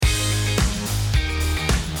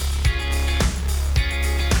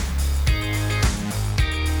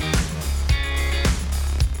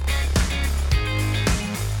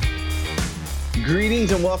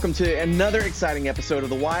and welcome to another exciting episode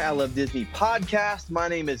of the Why I Love Disney podcast. My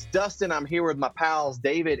name is Dustin. I'm here with my pals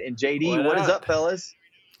David and JD. What is up, fellas?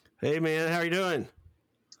 Hey, man. How are you doing?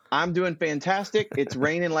 I'm doing fantastic. It's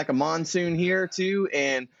raining like a monsoon here, too,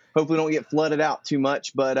 and hopefully don't get flooded out too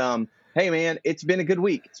much. But, hey, man, it's been a good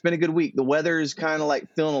week. The weather's kind of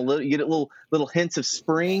like feeling a little – you get a little hints of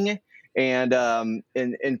spring. And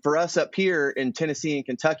for us up here in Tennessee and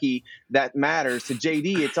Kentucky, that matters. To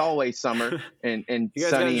JD, it's always summer and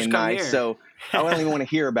sunny and nice. Here. So I don't even want to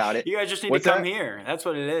hear about it. You guys just need to come here. That's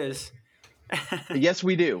what it is. Yes,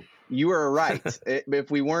 we do. You are right.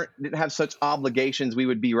 If we didn't have such obligations, we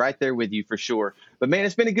would be right there with you for sure. But man,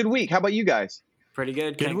 it's been a good week. How about you guys? Pretty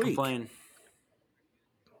good. Can't complain.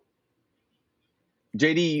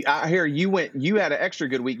 JD, I hear you had an extra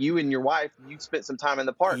good week. You and your wife, you spent some time in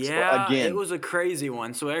the parks. Yeah, again. It was a crazy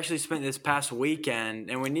one. So we actually spent this past weekend,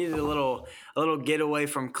 and we needed a little getaway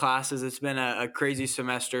from classes. It's been a crazy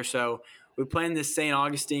semester. So we planned this St.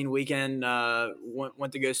 Augustine weekend,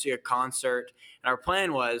 went to go see a concert. And our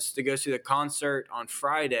plan was to go see the concert on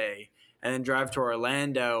Friday and then drive to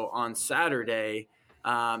Orlando on Saturday.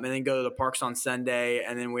 And then go to the parks on Sunday.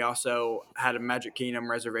 And then we also had a Magic Kingdom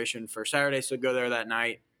reservation for Saturday, so go there that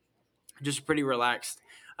night. Just a pretty relaxed,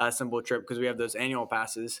 simple trip because we have those annual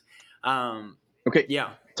passes. Okay.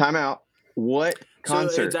 Yeah. Time out. What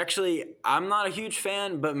concert? So it's actually, I'm not a huge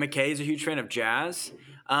fan, but McKay's a huge fan of jazz.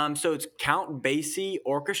 So it's Count Basie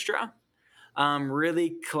Orchestra.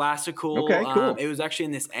 Really classical. Okay, cool. It was actually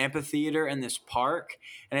in this amphitheater in this park,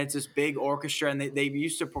 and it's this big orchestra, and they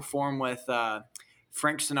used to perform with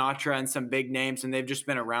Frank Sinatra and some big names, and they've just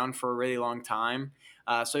been around for a really long time.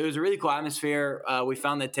 So it was a really cool atmosphere. We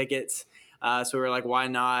found the tickets, so we were like, why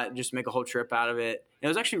not just make a whole trip out of it? And it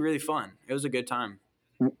was actually really fun. It was a good time.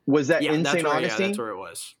 Was that in St. Augustine? Yeah, that's where it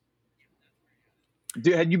was.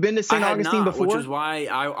 Dude, had you been to St. Augustine before? Which is why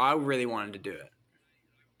I really wanted to do it.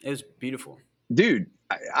 It was beautiful. Dude,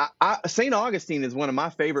 St. Augustine is one of my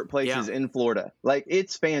favorite places in Florida. Like,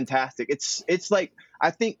 it's fantastic. It's like, I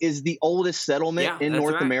think is the oldest settlement in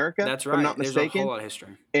North America. That's right. If I'm not mistaken. There's a whole lot of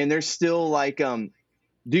history. And there's still like,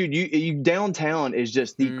 dude, you downtown is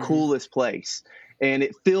just the coolest place. And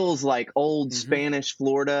it feels like old Spanish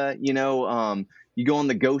Florida, you know. You go on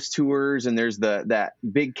the ghost tours and there's that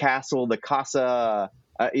big castle, the Casa,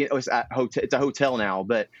 it's a hotel now,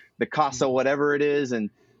 but the Casa, whatever it is. And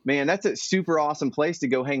man, that's a super awesome place to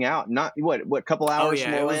go hang out. Not what couple hours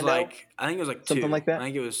from Orlando? I think it was like something 2. like that. I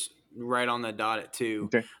think it was right on the dot at 2.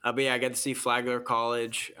 Okay. But yeah, I got to see Flagler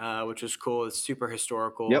College, which was cool. It's super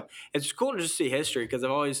historical. Yep. It's cool to just see history because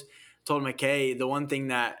I've always told McKay the one thing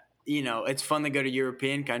that, you know, it's fun to go to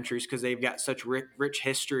European countries because they've got such rich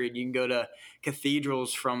history, and you can go to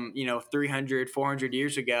cathedrals from, 300, 400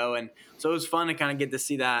 years ago. And so it was fun to kind of get to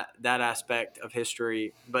see that aspect of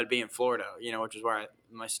history, but be in Florida, which is where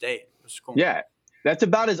my state was cool. Yeah. That's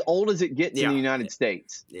about as old as it gets in the United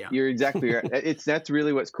States. Yeah. You're exactly right. That's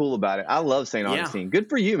really what's cool about it. I love St. Augustine. Good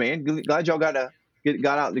for you, man. Glad y'all got out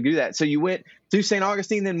to do that. So you went to St.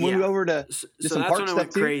 Augustine, then moved over to some park stuff too? So that's when it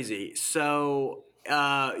went crazy. So,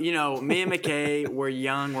 me and McKay were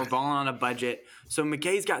young. We're balling on a budget. So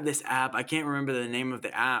McKay's got this app. I can't remember the name of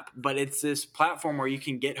the app, but it's this platform where you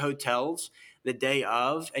can get hotels the day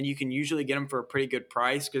of, and you can usually get them for a pretty good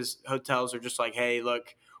price because hotels are just like, hey,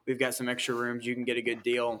 look, we've got some extra rooms. You can get a good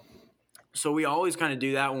deal. So we always kind of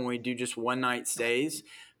do that when we do just one-night stays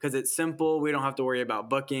because it's simple. We don't have to worry about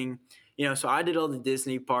booking. So I did all the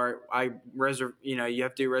Disney part. You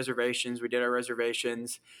have to do reservations. We did our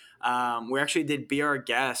reservations. We actually did Be Our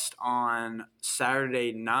Guest on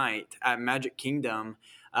Saturday night at Magic Kingdom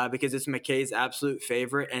because it's McKay's absolute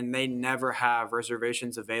favorite, and they never have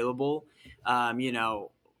reservations available.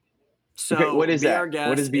 So okay, what is Be that? Our Guest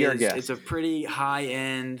what is Be Our Guest? It's a pretty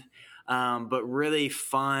high-end, but really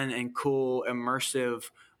fun and cool,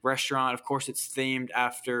 immersive restaurant. Of course, it's themed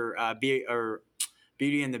after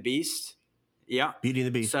Beauty and the Beast. Yeah. Beauty and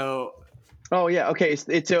the Beast. So. Oh, yeah. Okay.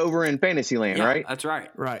 It's over in Fantasyland, right? That's right.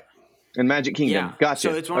 Right. In Magic Kingdom. Yeah. Gotcha.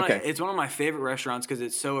 So it's one of my favorite restaurants because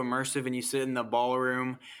it's so immersive, and you sit in the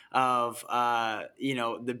ballroom of,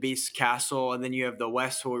 the Beast's castle, and then you have the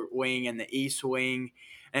West Wing and the East Wing.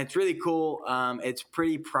 And it's really cool. It's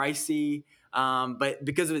pretty pricey, but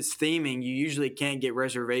because of its theming, you usually can't get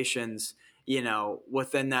reservations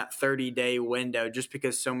within that 30-day window just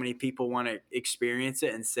because so many people want to experience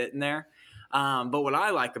it and sit in there. But what I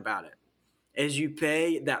like about it is you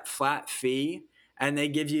pay that flat fee and they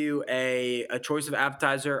give you a choice of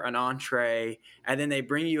appetizer, an entree, and then they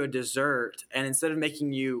bring you a dessert. And instead of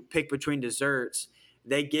making you pick between desserts,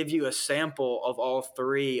 they give you a sample of all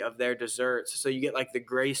 3 of their desserts. So you get like the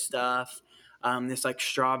gray stuff, this like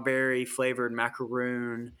strawberry flavored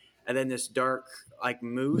macaroon, and then this dark like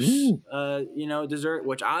mousse, dessert,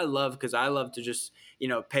 which I love because I love to just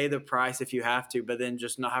pay the price if you have to, but then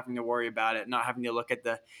just not having to worry about it, not having to look at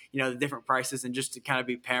the the different prices, and just to kind of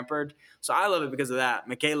be pampered. So I love it because of that.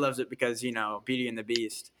 McKay loves it because Beauty and the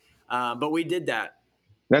Beast. But we did that.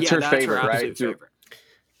 That's her that's favorite, her right? absolute favorite.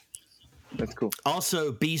 That's cool.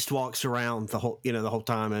 Also, Beast walks around the whole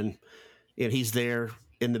time, and he's there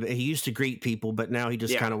he used to greet people, but now he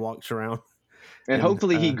just kind of walks around. And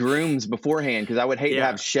hopefully he grooms beforehand, because I would hate to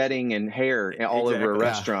have shedding and hair all over a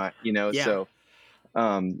restaurant, So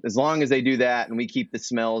as long as they do that and we keep the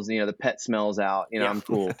smells, the pet smells out, I'm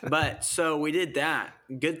cool. But so we did that.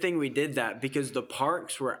 Good thing we did that, because the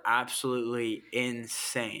parks were absolutely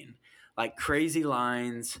insane. Like crazy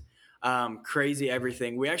lines, crazy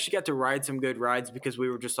everything. We actually got to ride some good rides because we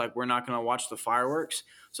were just like, we're not going to watch the fireworks.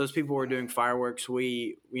 So as people were doing fireworks,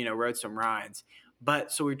 we, rode some rides.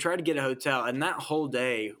 But so we tried to get a hotel, and that whole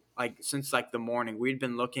day, like since like the morning, we'd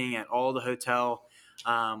been looking at all the hotel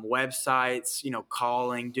websites,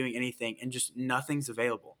 calling, doing anything, and just nothing's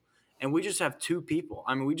available. And we just have 2 people.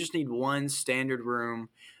 I mean, we just need one standard room,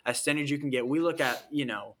 as standard as you can get. We look at,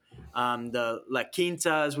 the La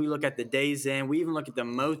Quintas, we look at the Days Inn, we even look at the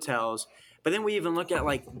motels, but then we even look at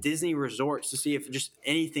like Disney resorts to see if just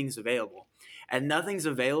anything's available. And nothing's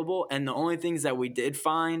available. And the only things that we did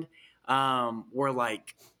find were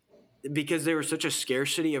like, because there was such a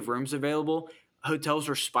scarcity of rooms available, hotels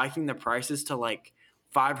were spiking the prices to like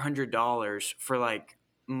 $500 for like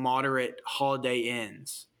moderate Holiday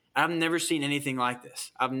Inns. I've never seen anything like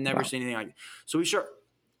this. I've never seen anything like this. So we sure.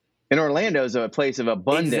 And Orlando's a place of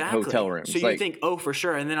abundant hotel rooms. So you think, oh, for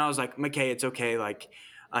sure. And then I was like, McKay, it's okay. Like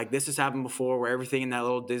this has happened before, where everything in that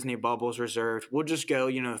little Disney bubble is reserved. We'll just go,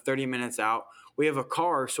 30 minutes out. We have a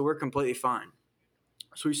car, so we're completely fine.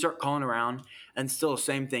 So we start calling around, and still the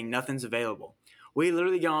same thing. Nothing's available. We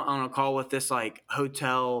literally get on a call with this like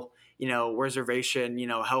hotel, reservation,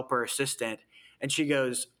 helper assistant. And she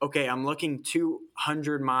goes, okay, I'm looking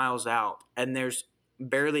 200 miles out, and there's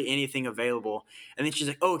barely anything available. And then she's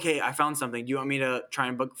like, oh, okay, I found something. Do you want me to try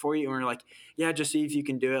and book for you? And we're like, yeah, just see if you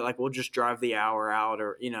can do it. Like, we'll just drive the hour out,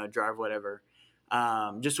 or, drive whatever.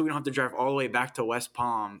 Just so we don't have to drive all the way back to West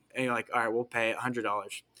Palm. And you're like, all right, we'll pay $100.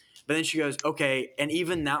 But then she goes, okay. And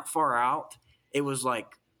even that far out, it was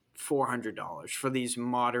like $400 for these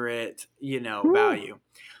moderate, value.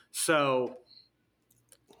 So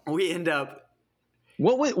we end up.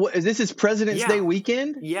 What is this? Is President's Day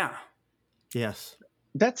weekend? Yeah. Yes.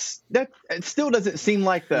 That it still doesn't seem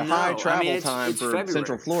like the high travel time for February.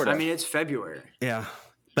 Central Florida. I mean, it's February. Yeah.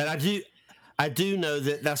 But I do know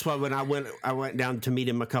that's why when I went down to meet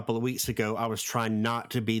him a couple of weeks ago, I was trying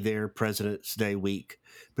not to be there President's Day week,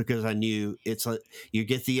 because I knew it's like you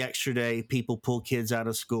get the extra day, people pull kids out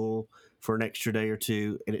of school for an extra day or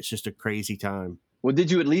two, and it's just a crazy time. Well,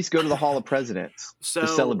 did you at least go to the Hall of Presidents to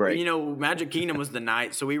celebrate? Magic Kingdom was the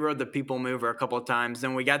night, so we rode the People Mover a couple of times.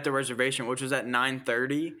 Then we got the reservation, which was at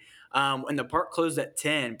 9:30, and the park closed at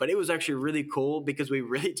 10. But it was actually really cool because we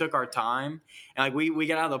really took our time. And like we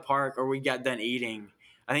got out of the park, or we got done eating,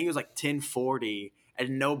 I think it was like 10:40,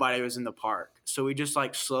 and nobody was in the park. So we just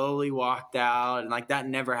like slowly walked out, and like that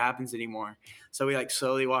never happens anymore. So we like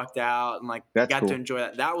slowly walked out and like got to enjoy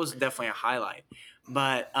that. That was definitely a highlight.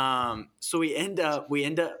 But so we end up.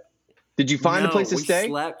 Did you find a place to stay? We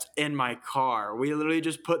slept in my car. We literally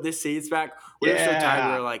just put the seats back. We were so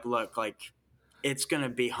tired. We were like, look, like it's gonna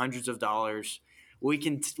be hundreds of dollars. We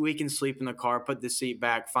can sleep in the car, put the seat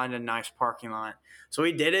back, find a nice parking lot. So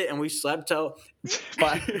we did it, and we slept till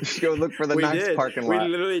go look for the nice parking lot. We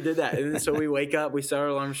literally did that, and then, so we wake up. We set our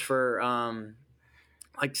alarms for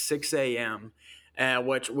like 6 a.m.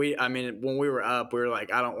 Which when we were up, we were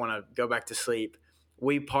like, I don't want to go back to sleep.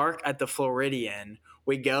 We park at the Floridian.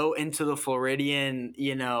 We go into the Floridian,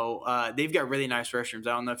 they've got really nice restrooms.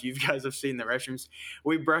 I don't know if you guys have seen the restrooms.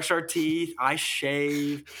 We brush our teeth. I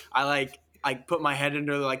shave. I put my head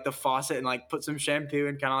under like the faucet and like put some shampoo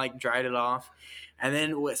and kind of like dried it off. And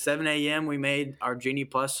then at 7 a.m. we made our Genie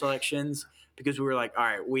Plus selections, because we were like, all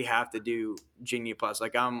right, we have to do Genie Plus.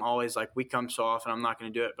 Like I'm always like, we come so often, I'm not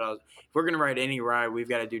going to do it. But if we're going to ride any ride, we've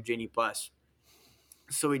got to do Genie Plus.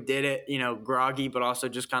 So we did it, groggy, but also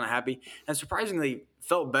just kind of happy. And surprisingly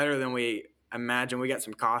felt better than we imagined. We got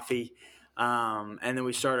some coffee. And then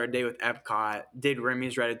we started our day with Epcot. Did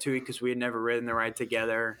Remy's Ratatouille because we had never ridden the ride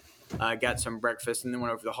together. Got some breakfast, and then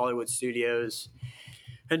went over to the Hollywood Studios.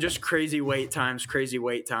 And just crazy wait times.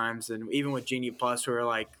 And even with Genie Plus, we were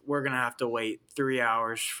like, we're going to have to wait 3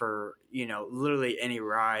 hours for, literally any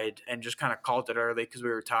ride, and just kind of called it early because we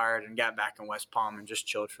were tired, and got back in West Palm and just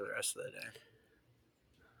chilled for the rest of the day.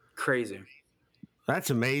 crazy.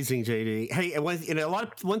 That's amazing, JD. Hey, and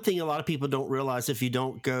one thing a lot of people don't realize if you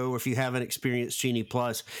don't go or if you haven't experienced Genie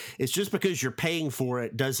Plus, it's just because you're paying for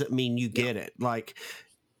it doesn't mean you get it. Like,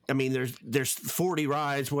 I mean, there's 40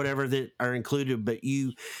 rides, whatever, that are included, but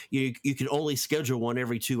you can only schedule one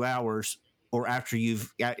every 2 hours or after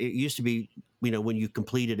it used to be, when you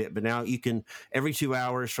completed it, but now you can every 2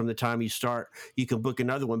 hours from the time you start, you can book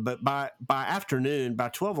another one. But by afternoon, by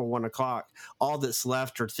 12 or 1 o'clock, all that's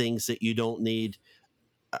left are things that you don't need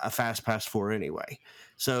a fast pass for anyway.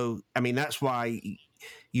 So, I mean, that's why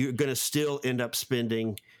you're going to still end up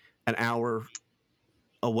spending an hour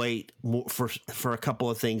a wait for a couple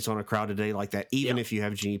of things on a crowded day like that. Even if you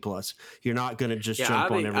have Genie Plus, you're not going to just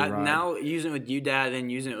jump on every ride. Now using it with you, Dad,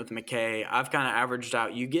 and using it with McKay, I've kind of averaged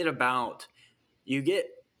out. You get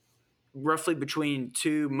roughly between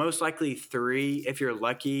 2, most likely 3, if you're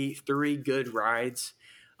lucky, 3 good rides.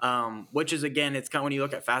 Which is, again, it's kind of when you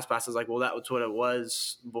look at fast passes, like, well, that was what it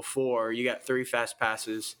was before. You got 3 fast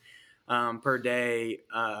passes per day,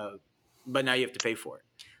 but now you have to pay for it.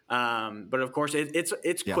 But of course,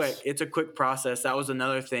 it's quick. It's a quick process. That was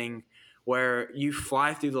another thing where you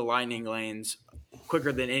fly through the lightning lanes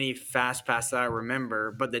quicker than any fast pass that I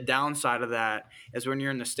remember. But the downside of that is when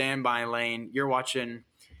you're in the standby lane, you're watching,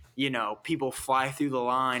 people fly through the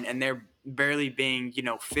line and they're barely being,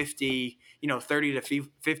 50, 30 to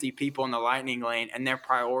 50 people in the lightning lane, and they're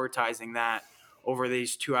prioritizing that over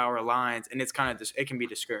these 2-hour lines. And it's kind of, it can be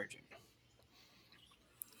discouraging.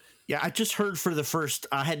 Yeah, I just heard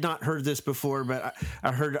I had not heard this before, but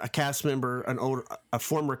I heard a cast member, a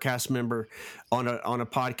former cast member on a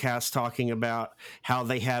podcast talking about how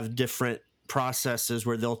they have different processes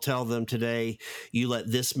where they'll tell them today, you let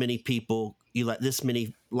this many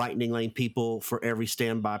lightning lane people for every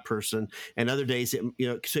standby person. And other days, so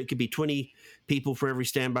it could be 20 people for every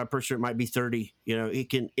standby person. It might be 30,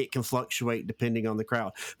 it can fluctuate depending on the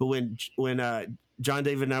crowd. But when John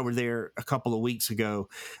David and I were there a couple of weeks ago,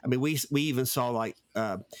 I mean, we even saw like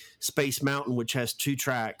Space Mountain, which has 2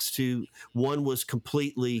 tracks. One was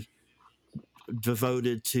completely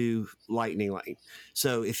devoted to lightning lane.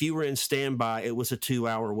 So if you were in standby, it was a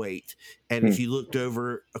 2-hour wait. And if you looked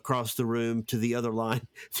over across the room to the other line,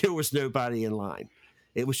 there was nobody in line.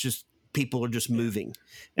 It was just people are just moving.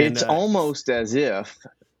 And, it's almost as if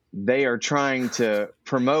they are trying to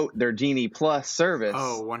promote their Genie Plus service.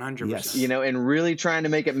 Oh, 100%. Yes. And really trying to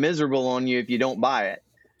make it miserable on you if you don't buy it.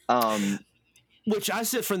 Which I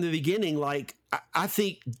said from the beginning, like, I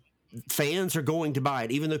think fans are going to buy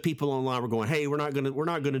it, even though people online were going, "Hey, we're not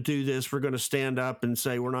going to do this. We're going to stand up and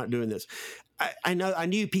say we're not doing this." I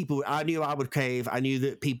knew I would cave. I knew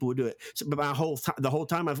that people would do it. So, but the whole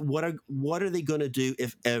time, what are they going to do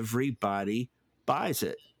if everybody buys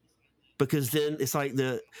it? Because then it's like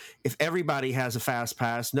if everybody has a fast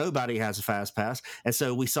pass, nobody has a fast pass. And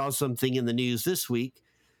so we saw something in the news this week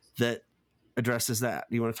that addresses that.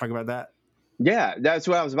 Do you want to talk about that? Yeah, that's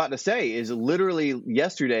what I was about to say. Is literally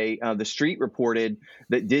yesterday, The Street reported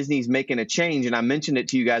that Disney's making a change, and I mentioned it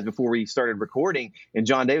to you guys before we started recording. And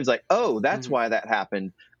John David's like, "Oh, that's why that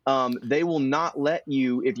happened." They will not let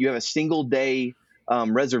you, if you have a single day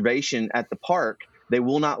reservation at the park, they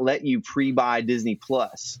will not let you pre-buy Disney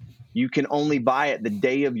Plus. You can only buy it the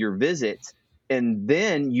day of your visit, and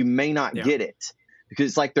then you may not get it. Because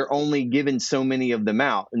it's like they're only giving so many of them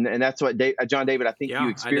out. And that's what John David, I think you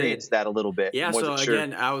experienced that a little bit. Yeah, so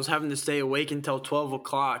again, I was having to stay awake until 12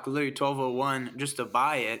 o'clock, literally 12:01, just to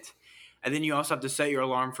buy it. And then you also have to set your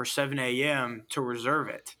alarm for 7 a.m. to reserve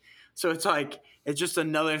it. So it's like, it's just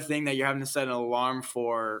another thing that you're having to set an alarm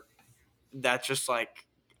for. That's just like,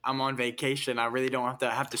 I'm on vacation. I really don't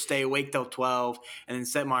have to stay awake till 12 and then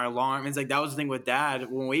set my alarm. It's like, that was the thing with Dad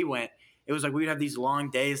when we went. It was like, we'd have these long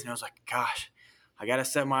days, and it was like, gosh, I got to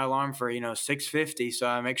set my alarm for, 6:50. So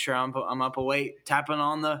I make sure I'm up awake, tapping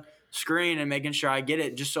on the screen and making sure I get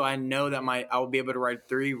it, just so I know that I will be able to ride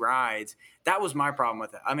 3 rides. That was my problem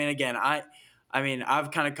with it. I mean, again,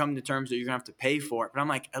 I've kind of come to terms that you're going to have to pay for it, but I'm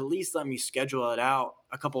like, at least let me schedule it out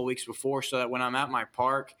a couple of weeks before, so that when I'm at my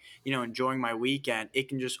park, enjoying my weekend, it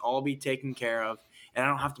can just all be taken care of, and I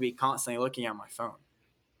don't have to be constantly looking at my phone.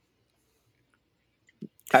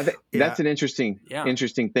 I think that's an interesting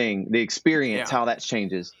thing. The experience, how that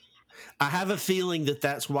changes. I have a feeling that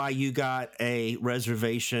that's why you got a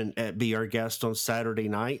reservation at Be Our Guest on Saturday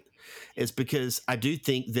night, is because I do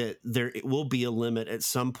think that there will be a limit at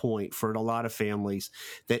some point for a lot of families,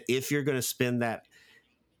 that if you're going to spend that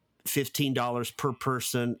 $15 per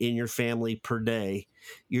person in your family per day,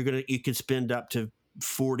 you could spend up to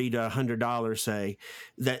 $40 to $100, say,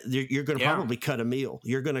 that you're going to probably cut a meal.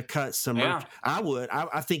 You're going to cut some.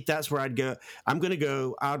 I think that's where I'd go. I'm going to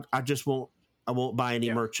go. I won't buy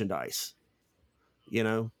any merchandise.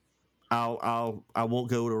 I won't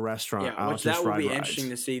go to a restaurant. Yeah, which that will be interesting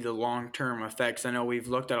to see the long-term effects. I know we've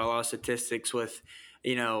looked at a lot of statistics with,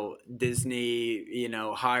 Disney,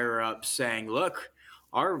 higher ups saying, look,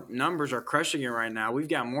 our numbers are crushing it right now. We've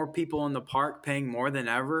got more people in the park paying more than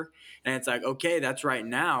ever. And it's like, okay, that's right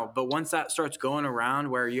now. But once that starts going around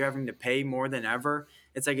where you're having to pay more than ever,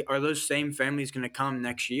 it's like, are those same families going to come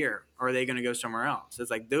next year? Or are they going to go somewhere else?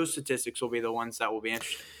 It's like those statistics will be the ones that will be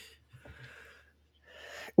interesting.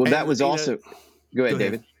 Well, that was also – go ahead,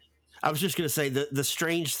 David. I was just going to say the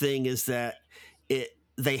strange thing is that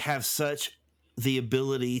they have such the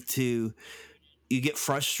ability to – you get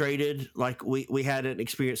frustrated. Like we had an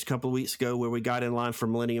experience a couple of weeks ago where we got in line for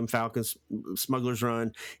Millennium Falcon's Smuggler's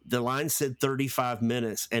Run. The line said 35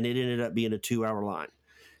 minutes, and it ended up being a 2-hour line.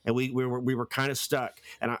 And we were kind of stuck,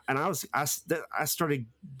 and I started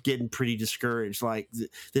getting pretty discouraged. Like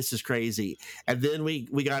this is crazy. And then we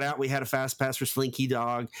got out. We had a fast pass for Slinky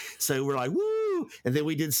Dog, so we're like woo. And then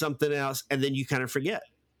we did something else, and then you kind of forget.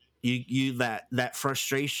 You that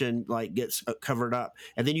frustration like gets covered up,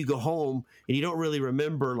 and then you go home and you don't really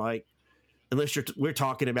remember, like, unless we're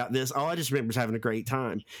talking about this. All I just remember is having a great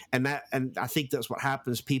time, and I think that's what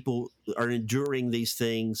happens. People are enduring these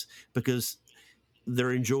things because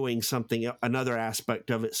they're enjoying another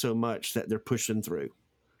aspect of it so much that they're pushing through.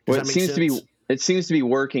 Well, it seems to be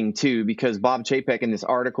working too, because Bob Chapek in this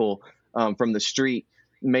article from The Street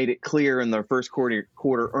made it clear in their first quarter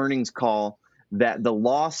earnings call that the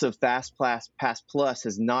loss of Fast Pass Plus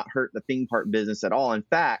has not hurt the theme park business at all. In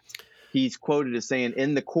fact, he's quoted as saying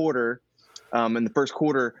in the first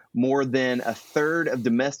quarter, more than a third of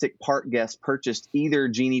domestic park guests purchased either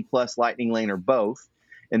Genie Plus, Lightning Lane, or both.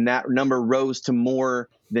 And that number rose to more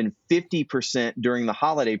than 50% during the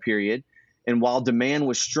holiday period. And while demand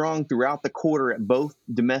was strong throughout the quarter at both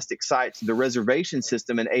domestic sites, the reservation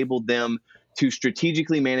system enabled them to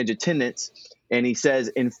strategically manage attendance. And he says,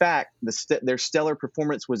 in fact, their stellar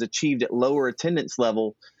performance was achieved at lower attendance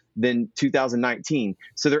level than 2019.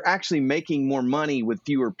 So they're actually making more money with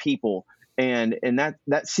fewer people. And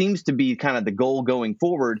that seems to be kind of the goal going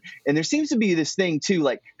forward. And there seems to be this thing too,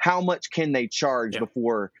 like how much can they charge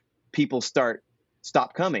before people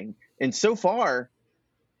stop coming? And so far,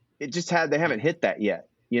 they haven't hit that yet,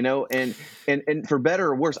 and for better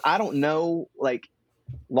or worse, I don't know, like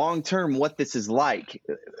long term what this is like,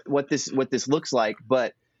 what this looks like,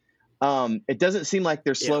 but it doesn't seem like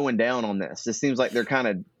they're slowing down on this. It seems like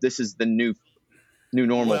this is the new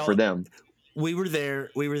normal for them. We were there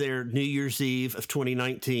New Year's Eve of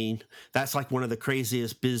 2019. That's like one of the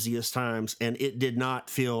craziest, busiest times. And it did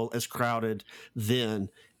not feel as crowded then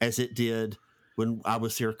as it did when I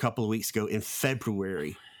was here a couple of weeks ago in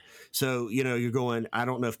February. So, you're going, I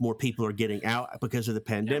don't know if more people are getting out because of the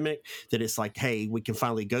pandemic, that it's like, hey, we can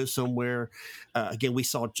finally go somewhere. Again, we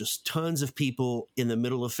saw just tons of people in the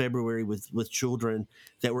middle of February with children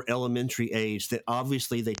that were elementary age that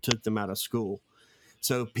obviously they took them out of school.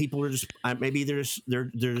 So people are just maybe they're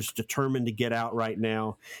just determined to get out right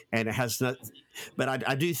now, and it has not. But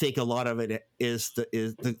I do think a lot of it is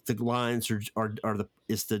the lines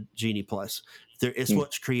is the Genie Plus. It's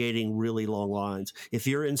what's creating really long lines. If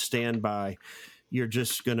you're in standby, you're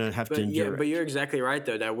just gonna have to endure it. But you're exactly right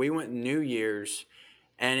though, that we went New Year's,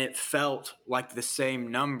 and it felt like the same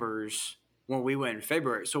numbers when we went in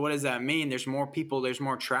February. So what does that mean? There's more people. There's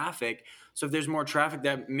more traffic. So if there's more traffic,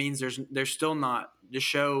 that means there's still not, the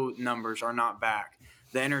show numbers are not back.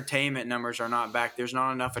 The entertainment numbers are not back. There's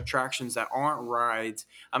not enough attractions that aren't rides.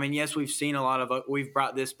 I mean, yes, we've seen a lot of, we've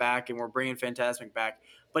brought this back and we're bringing Fantasmic back,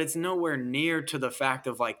 but it's nowhere near to the fact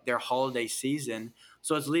of like their holiday season.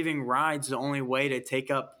 So it's leaving rides the only way to take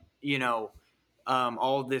up,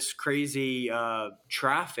 all this crazy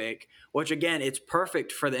traffic, which again, it's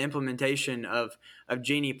perfect for the implementation of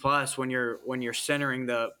Genie Plus when you're centering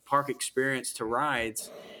the park experience to rides.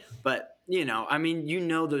 But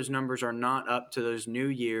those numbers are not up to those New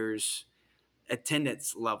Year's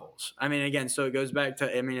attendance levels. I mean, again, so it goes back to,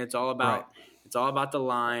 it's all about it's all about the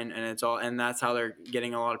line, and that's how they're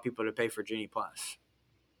getting a lot of people to pay for Genie Plus.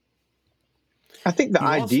 I think the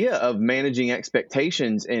idea of managing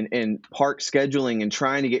expectations and park scheduling and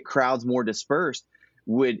trying to get crowds more dispersed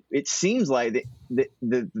it seems like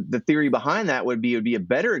the theory behind that would be a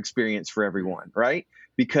better experience for everyone, right?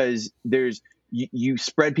 Because you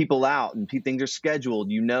spread people out and things are scheduled,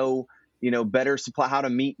 better supply, how to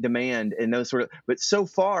meet demand and those sort of, but so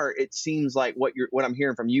far it seems like what I'm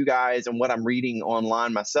hearing from you guys and what I'm reading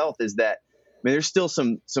online myself is that mean, there's still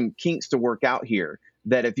some kinks to work out here.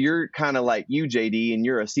 That if you're kind of like you, JD, and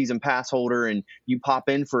you're a season pass holder and you pop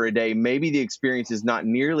in for a day, maybe the experience is not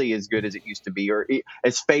nearly as good as it used to be, or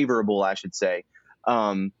as favorable, I should say.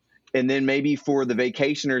 And then maybe for the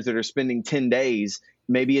vacationers that are spending 10 days,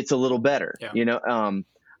 maybe it's a little better,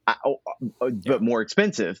 but more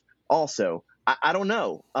expensive also. I don't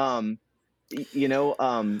know. I don't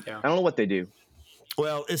know what they do.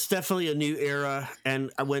 Well, it's definitely a new era,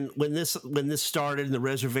 and when this started in the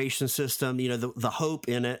reservation system, the hope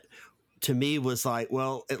in it to me was like,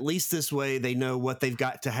 well, at least this way they know what they've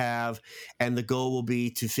got to have, and the goal will be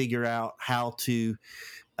to figure out how to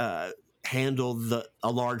handle a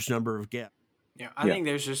large number of guests. Yeah, I think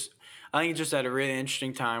it's just at a really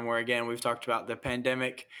interesting time where, again, we've talked about the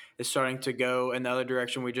pandemic is starting to go in the other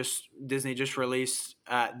direction. Disney just released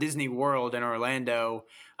Disney World in Orlando.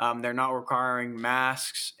 They're not requiring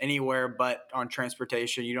masks anywhere but on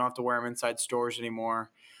transportation. You don't have to wear them inside stores anymore.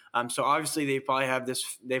 So obviously they probably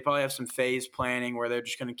have some phase planning where they're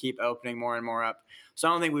just going to keep opening more and more up. So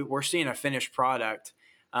I don't think we're seeing a finished product.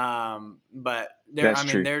 But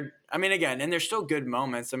again, and there's still good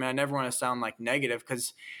moments. I mean, I never want to sound like negative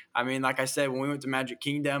because, I mean, like I said, when we went to Magic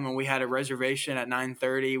Kingdom and we had a reservation at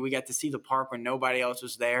 9:30, we got to see the park when nobody else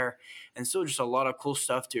was there, and still just a lot of cool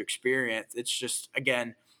stuff to experience. It's just,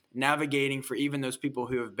 again, navigating for even those people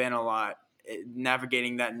who have been a lot,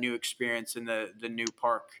 navigating that new experience in the new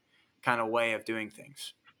park kind of way of doing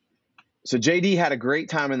things. So JD had a great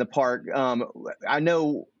time in the park. I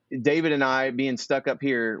know David and I, being stuck up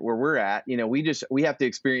here where we're at, we have to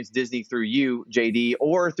experience Disney through you, JD,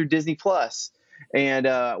 or through Disney Plus. And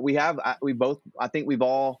I think we've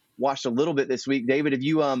all watched a little bit this week. David,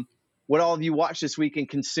 what all have you watched this week and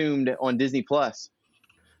consumed on Disney Plus?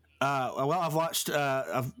 Well, I've watched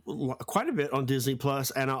quite a bit on Disney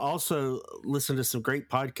Plus, and I also listened to some great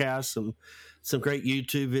podcasts, some great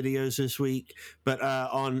YouTube videos this week. But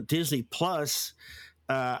on Disney Plus,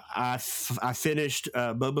 I finished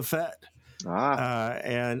Boba Fett,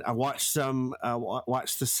 and I watched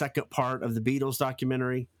watched the second part of the Beatles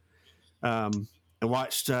documentary. I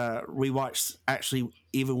rewatched, actually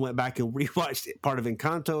even went back and rewatched part of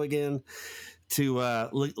Encanto again to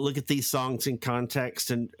look at these songs in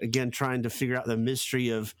context, and again trying to figure out the mystery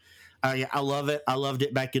of. I love it. I loved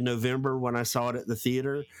it back in November when I saw it at the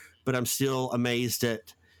theater, but I'm still amazed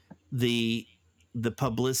at the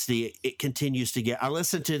publicity it continues to get. I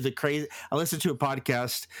listened to a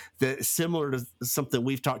podcast that's similar to something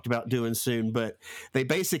we've talked about doing soon, but they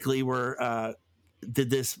basically I did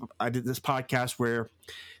this podcast where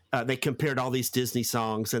they compared all these Disney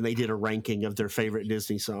songs and they did a ranking of their favorite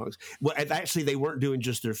Disney songs. Well, actually they weren't doing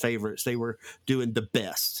just their favorites. They were doing the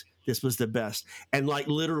best. This was the best. And like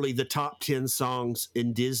literally the top 10 songs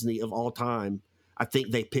in Disney of all time, I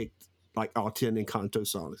think they picked like all 10 Encanto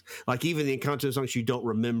songs. Like even the Encanto songs you don't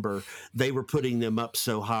remember, they were putting them up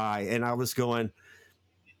so high. And I was going...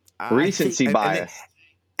 recency bias.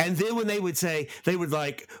 And then when they would say, they would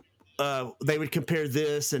compare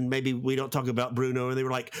this, and maybe we don't talk about Bruno, and they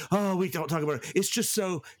were like, oh, we don't talk about it. It's just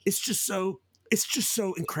so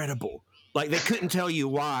incredible. Like they couldn't tell you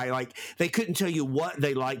why. Like they couldn't tell you what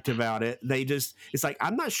they liked about it. It's like,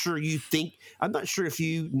 I'm not sure if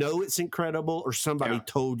you know it's incredible or somebody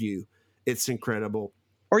told you it's incredible.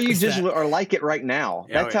 Or you or like it right now.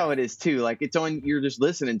 That's how it is too. Like it's on, you're just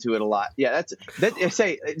listening to it a lot. Yeah,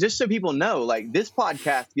 just so people know, like this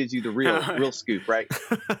podcast gives you the real scoop, right?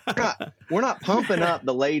 We're not pumping up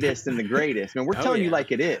the latest and the greatest. Man, we're telling you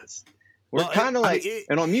like it is. We're kind of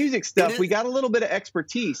and on music stuff, we got a little bit of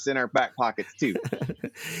expertise in our back pockets too.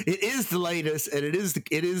 It is the latest, and it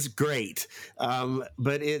is great.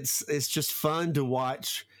 But it's just fun to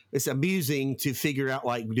watch. It's amusing to figure out,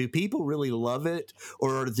 like, do people really love it,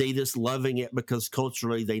 or are they just loving it because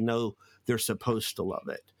culturally they know they're supposed to love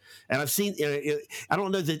it? And I've seen, I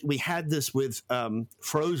don't know that we had this with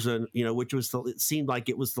Frozen, which was it seemed like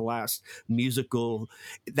it was the last musical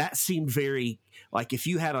that seemed very like if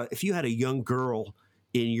you had a young girl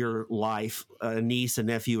in your life, a niece, a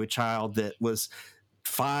nephew, a child that was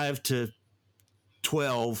 5 to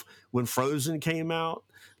 12 when Frozen came out.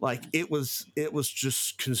 Like it was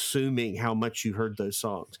just consuming how much you heard those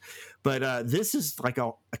songs. But this is like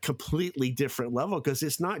a completely different level because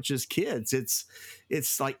it's not just kids. It's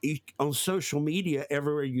like on social media,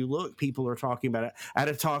 everywhere you look, people are talking about it. I had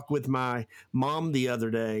a talk with my mom the other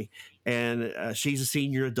day, and she's a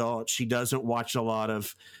senior adult. She doesn't watch a lot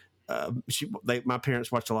of my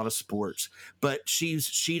parents watch a lot of sports, but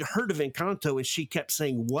she'd heard of Encanto, and she kept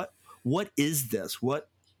saying, what is this? What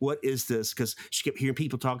what is this? Because she kept hearing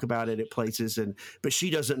people talk about it at places, but she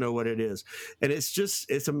doesn't know what it is. And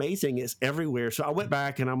it's amazing. It's everywhere. So I went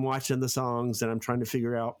back and I'm watching the songs and I'm trying to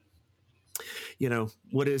figure out,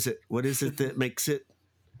 what is it? What is it that makes it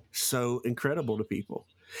so incredible to people?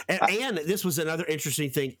 And this was another interesting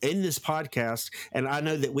thing in this podcast. And I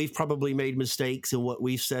know that we've probably made mistakes in what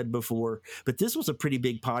we've said before, but this was a pretty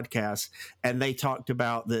big podcast. And they talked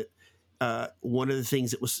about that. One of the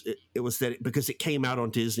things it was that because it came out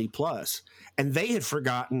on Disney Plus, and they had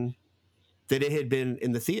forgotten that it had been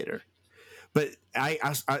in the theater. But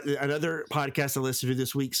another podcast I listened to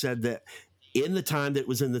this week said that in the time that it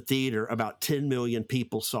was in the theater, about 10 million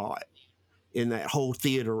people saw it in that whole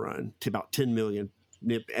theater run, to about 10 million.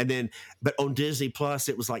 But on Disney Plus,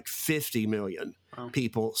 it was like 50 million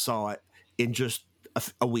people saw it in just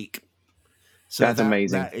a week. So that's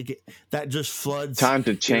amazing. That just floods. Times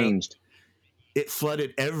have changed. It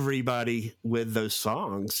flooded everybody with those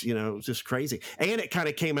songs, just crazy. And it kind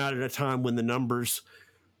of came out at a time when the numbers,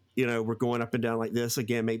 were going up and down like this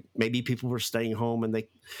again. Maybe people were staying home, and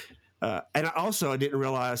and I didn't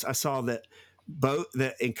realize, I saw that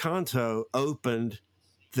that Encanto opened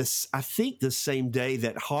I think the same day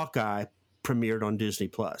that Hawkeye premiered on Disney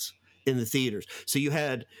Plus in the theaters. So you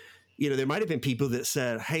had, there might have been people that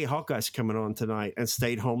said, hey, Hawkeye's coming on tonight, and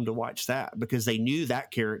stayed home to watch that because they knew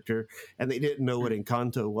that character and they didn't know what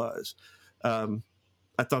Encanto was.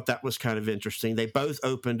 I thought that was kind of interesting. They both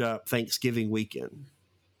opened up Thanksgiving weekend.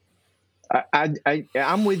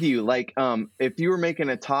 I'm with you. Like, if you were making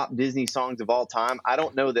a top Disney songs of all time, I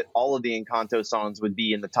don't know that all of the Encanto songs would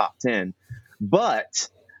be in the top 10, but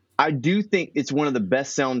I do think it's one of the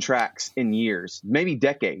best soundtracks in years, maybe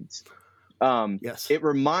decades. Yes. It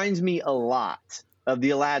reminds me a lot of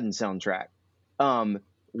the Aladdin soundtrack,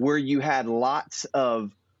 where you had lots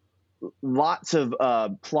of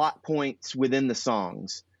plot points within the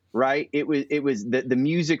songs, right? It was the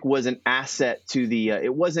music was an asset to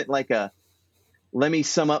it wasn't like let me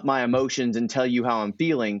sum up my emotions and tell you how I'm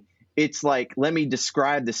feeling. It's like, let me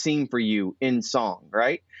describe the scene for you in song,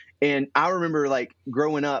 right? And I remember, like,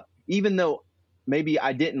 growing up, even though maybe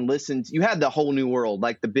I didn't listen you had the Whole New World,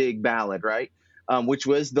 like the big ballad, right? Which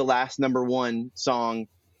was the last number one song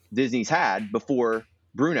Disney's had before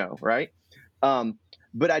Bruno, right?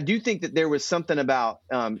 But I do think that there was something about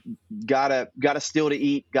gotta steal to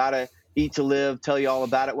eat, gotta eat to live, tell you all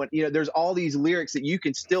about it. When there's all these lyrics that you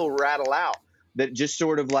can still rattle out that just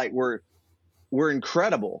sort of like were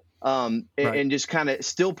incredible, right. and just kind of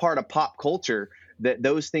still part of pop culture. That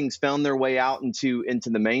those things found their way out into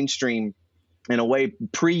the mainstream in a way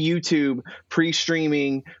pre-YouTube,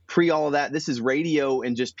 pre-streaming, pre-all of that. This is radio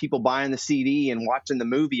and just people buying the CD and watching the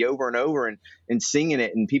movie over and over and singing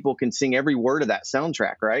it, and people can sing every word of that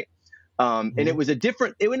soundtrack, right? And it was a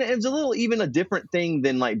different thing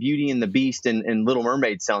than like Beauty and the Beast and Little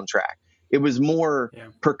Mermaid soundtrack. It was more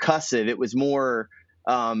percussive. It was more,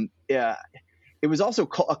 it was also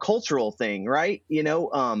a cultural thing, right?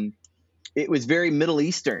 It was very Middle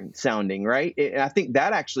Eastern sounding, right? And I think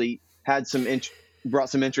that actually had brought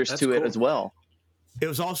some interest to it as well. It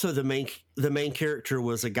was also the main character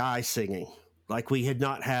was a guy singing. Like we had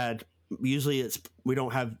not had, usually we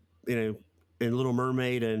don't have, in Little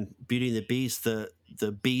Mermaid and Beauty and the Beast, the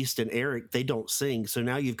Beast and Eric, they don't sing. So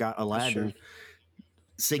now you've got Aladdin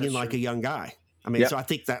singing like a young guy. I mean, so I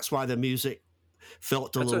think that's why the music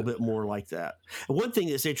felt a little bit more like that. And one thing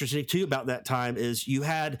that's interesting too about that time is you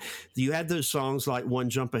had those songs like One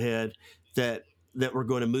Jump Ahead that were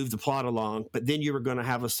going to move the plot along, but then you were going to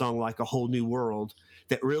have a song like A Whole New World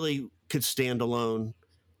that really could stand alone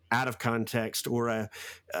out of context, or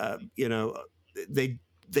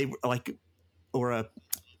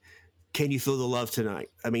Can You Feel the Love Tonight?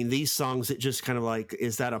 I mean, these songs that just kind of like,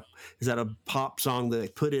 is that a pop song that they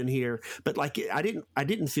put in here? But like, I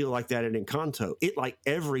didn't feel like that in Encanto. It, like,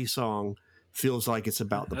 every song feels like it's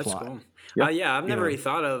about the plot. Cool. I've never really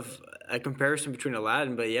thought of a comparison between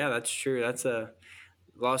Aladdin, but yeah, that's true. That's a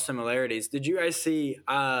lot of similarities. Did you guys see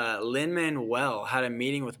Lin-Manuel had a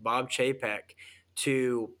meeting with Bob Chapek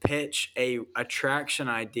to pitch a attraction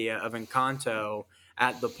idea of Encanto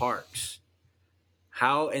at the parks?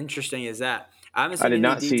 How interesting is that? I haven't seen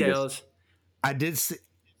any details. I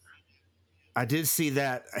did see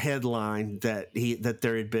that headline that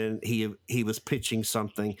he was pitching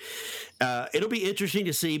something. It'll be interesting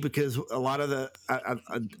to see, because a lot of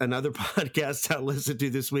another podcast I listened to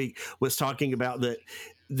this week was talking about that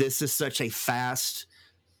this is such a fast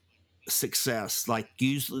success. Like,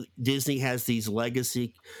 usually Disney has these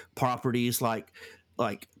legacy properties like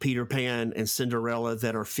Peter Pan and Cinderella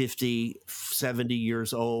that are 50, 70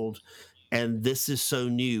 years old, and this is so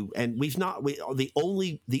new. And the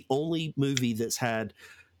only movie that's had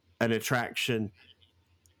an attraction,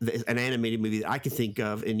 an animated movie that I can think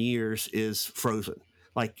of in years is Frozen.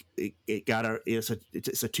 Like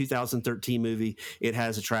it's a 2013 movie. It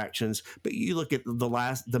has attractions, but you look at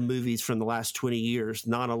the movies from the last 20 years,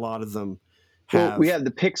 not a lot of them have. Well, we have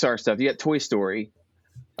the Pixar stuff. You got Toy Story,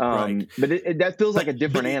 Right. but that feels like a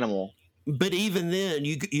different animal. But even then,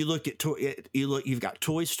 you look at you've got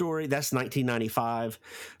Toy Story. That's 1995.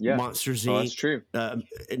 Yeah. Monsters Oh, Inc. that's true.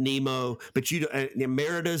 Nemo. But you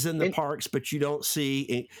Merida's in the parks, but you don't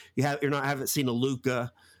see haven't seen a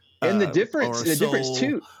Luca. And the difference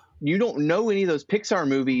too, you don't know any of those Pixar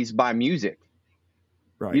movies by music.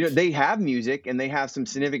 Right. You know, they have music and they have some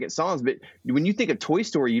significant songs, but when you think of Toy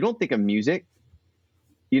Story, you don't think of music.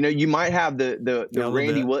 You know, you might have the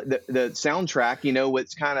soundtrack. You know,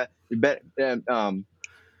 what's kind of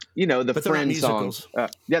you know, the but Friend songs.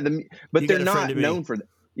 But they're not known for that.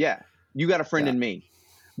 Yeah, You Got a Friend in Me.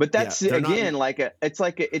 But that's again it's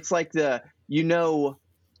like the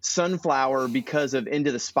Sunflower because of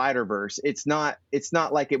Into the Spider-Verse. It's not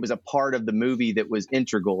like it was a part of the movie that was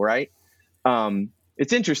integral, right?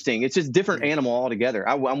 It's interesting. It's just different animal altogether.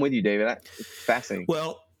 I'm with you, David. It's fascinating.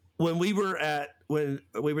 Well, when we were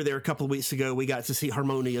there a couple of weeks ago, we got to see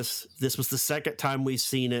Harmonious. This was the second time we've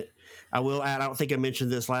seen it. I will add, I don't think I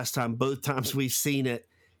mentioned this last time. Both times we've seen it,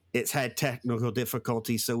 it's had technical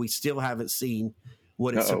difficulties, so we still haven't seen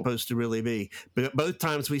what it's supposed to really be. But both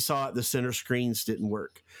times we saw it, the center screens didn't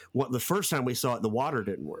work. The first time we saw it, the water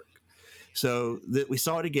didn't work. So we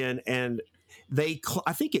saw it again, and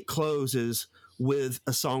I think it closes with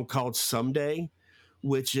a song called Someday,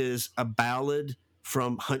 which is a ballad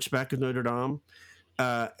from Hunchback of Notre Dame.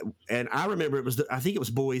 And I remember I think it was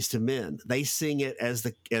Boys to Men. They sing it as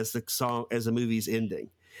the song, as the movie's ending.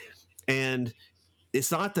 And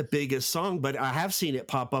it's not the biggest song, but I have seen it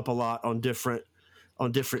pop up a lot on different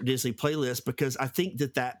Disney playlists, because I think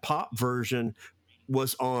that pop version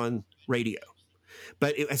was on radio,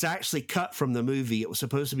 but it's actually cut from the movie. It was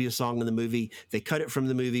supposed to be a song in the movie. They cut it from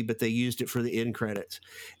the movie, but they used it for the end credits.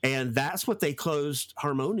 And that's what they closed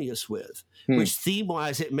Harmonious with, which theme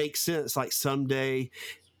wise, it makes sense. Like Someday,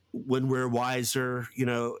 when we're wiser,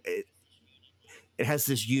 it has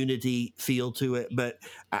this unity feel to it. But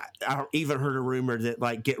I even heard a rumor that,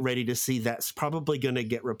 like, get ready to see, that's probably going to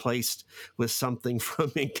get replaced with something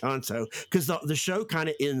from Encanto, because the show kind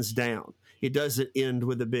of ends down. It doesn't end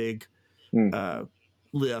with a big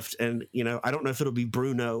lift. And, I don't know if it'll be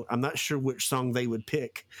Bruno. I'm not sure which song they would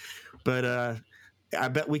pick, but I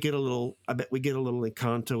bet we get a little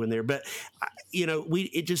Encanto in there. But,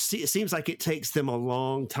 it seems like it takes them a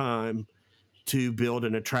long time to build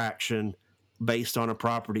an attraction based on a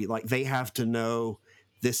property. Like, they have to know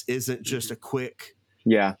this isn't just a quick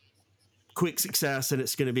success and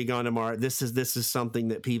it's going to be gone tomorrow. This is something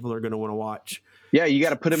that people are going to want to watch. Yeah, you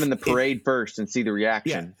got to put them in the parade first and see the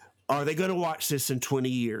reaction. Yeah. Are they going to watch this in 20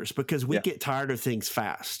 years? Because we get tired of things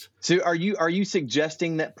fast. So are you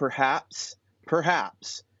suggesting that perhaps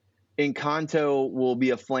Encanto will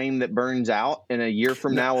be a flame that burns out, and a year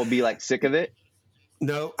from now we'll be like sick of it?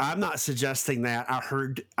 No, I'm not suggesting that. I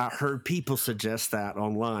heard people suggest that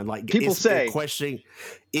online. Like, people say, questioning,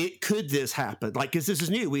 could this happen? Like, because this is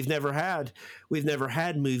new. We've never had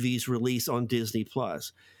movies released on Disney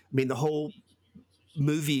Plus. I mean, the whole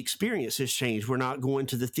movie experience has changed. We're not going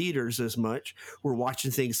to the theaters as much. We're watching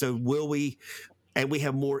things. So will we? And we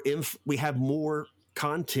have more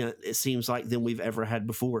content, it seems like, than we've ever had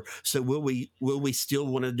before. So will we still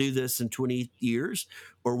want to do this in 20 years,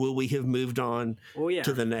 or will we have moved on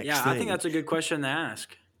to the next thing? I think that's a good question to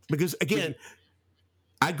ask. Because again,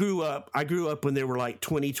 I grew up when there were like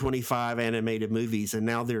 20, 25 animated movies, and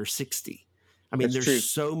now there are 60. I mean, there's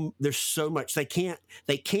so much. They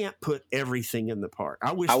can't put everything in the park.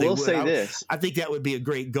 I wish they would. Say this. I think that would be a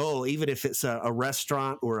great goal, even if it's a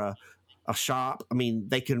restaurant or a shop. I mean,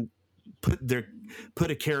 they can put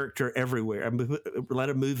a character everywhere. I mean, let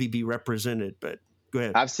a movie be represented. But go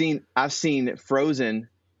ahead. I've seen Frozen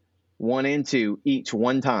 1 and 2 each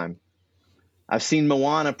one time. I've seen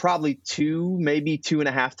Moana probably 2, maybe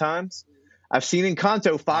 2.5 times. I've seen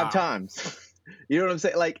Encanto 5 times. You know what I'm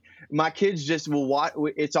saying? Like, my kids just will watch.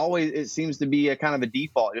 It seems to be a kind of a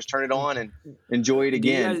default. Just turn it on and enjoy it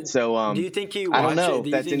again. Do you think you watch I don't know it?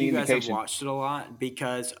 if that's any you guys indication. Have watched it a lot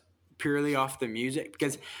because purely off the music?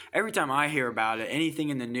 Because every time I hear about it, anything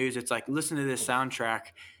in the news, it's like, listen to this soundtrack,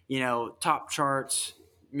 top charts,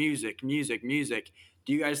 music.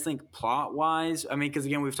 do you guys think plot wise? I mean, because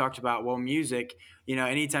again, we've talked about, well, music, you know,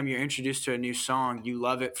 anytime you're introduced to a new song, you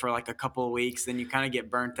love it for like a couple of weeks, then you kind of get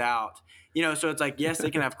burnt out, you know. So it's like, yes, they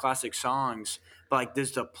can have classic songs, but like,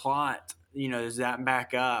 does the plot, you know, does that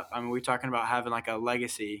back up? I mean, we're talking about having like a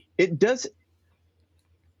legacy. It does.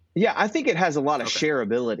 Yeah, I think it has a lot of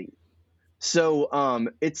shareability. So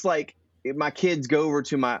it's like my kids go over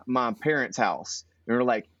to my parents' house and they're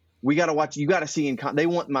like, we got to watch, you got to see they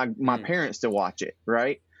want my parents to watch it,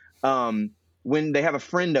 right? When they have a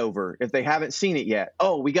friend over, if they haven't seen it yet,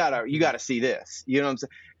 oh, you got to see this. You know what I'm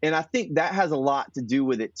saying? And I think that has a lot to do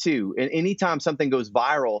with it too. And anytime something goes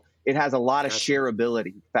viral, it has a lot of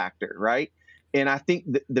shareability factor, right? And I think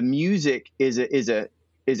the music is a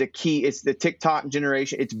key. It's the TikTok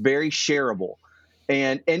generation. It's very shareable.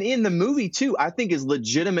 And in the movie too, I think is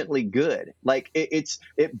legitimately good. Like it's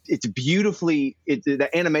beautifully, the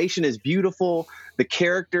animation is beautiful. The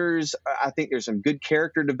characters, I think there's some good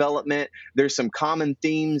character development. There's some common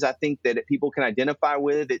themes I think that people can identify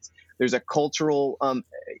with. There's a cultural,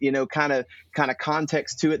 kind of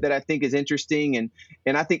context to it that I think is interesting.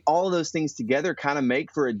 And I think all of those things together kind of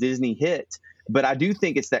make for a Disney hit. But I do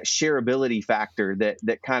think it's that shareability factor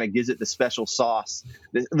that kind of gives it the special sauce,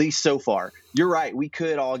 at least so far. You're right. We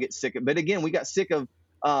could all get sick of, but again, we got sick of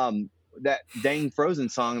that dang Frozen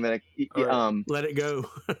song that Let It Go.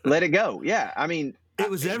 Let It Go. Yeah. I mean, it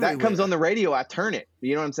was everywhere. That comes on the radio. I turn it.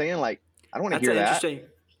 You know what I'm saying? Like, I don't want to hear that.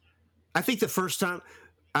 I think the first time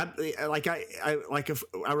I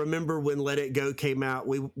remember when Let It Go came out,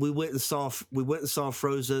 we went and saw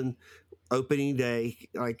Frozen opening day.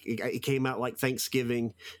 Like it came out like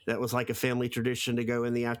Thanksgiving. That was like a family tradition to go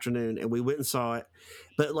in the afternoon, and we went and saw it.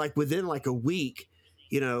 But like within like a week,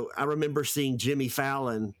 you know, I remember seeing Jimmy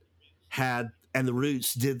Fallon and the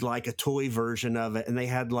Roots did like a toy version of it, and they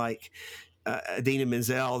had like Idina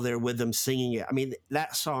Menzel there with them singing it. I mean,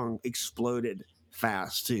 that song exploded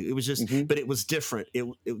fast too. It was just, but it was different.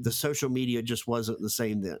 The social media just wasn't the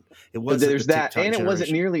same then. It wasn't. There's that, and it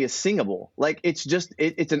wasn't nearly as singable. Like it's just,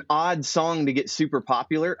 it's an odd song to get super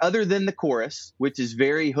popular. Other than the chorus, which is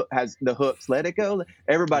has the hooks. Let It Go.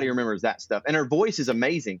 Everybody remembers that stuff, and her voice is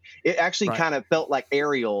amazing. It actually kind of felt like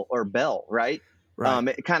Ariel or Belle, right?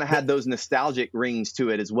 It kind of had those nostalgic rings to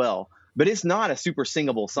it as well. But it's not a super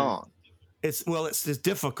singable song. It's a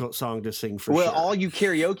difficult song to sing for sure. Well, all you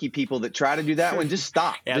karaoke people that try to do that one, just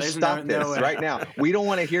stop. Just stop this right now. We don't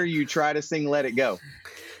want to hear you try to sing Let It Go.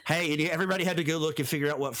 Hey, everybody had to go look and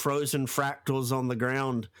figure out what frozen fractals on the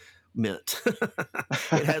ground meant.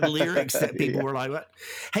 It had lyrics that people were like, what?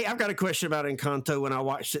 Hey, I've got a question about Encanto. When I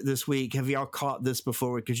watched it this week, have y'all caught this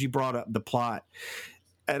before? Because you brought up the plot.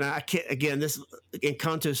 And I can't, again, this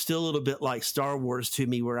Encanto is still a little bit like Star Wars to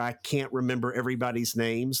me, where I can't remember everybody's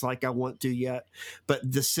names like I want to yet. But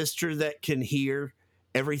the sister that can hear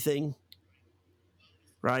everything,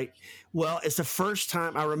 right? Well, it's the first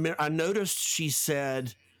time I noticed she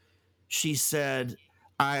said,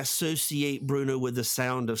 I associate Bruno with the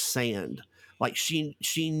sound of sand. Like she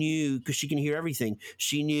knew, because she can hear everything.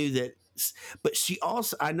 She knew that, but she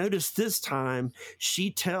also, I noticed this time,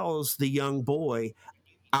 she tells the young boy,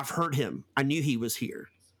 I've heard him. I knew he was here.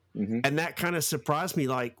 Mm-hmm. And that kind of surprised me.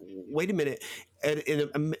 Like, wait a minute.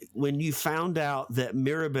 And when you found out that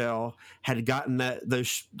Mirabel had gotten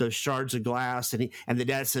those shards of glass, and the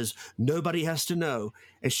dad says, nobody has to know.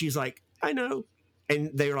 And she's like, I know.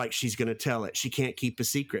 And they're like, she's going to tell it. She can't keep a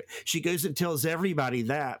secret. She goes and tells everybody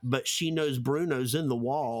that, but she knows Bruno's in the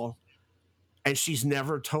wall, and she's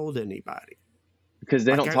never told anybody. Because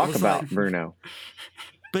they don't talk about Bruno.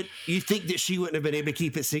 But you think that she wouldn't have been able to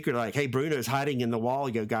keep it secret? Like, hey, Bruno's hiding in the wall.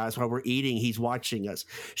 You go, guys, while we're eating, he's watching us.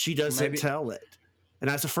 She doesn't tell it. And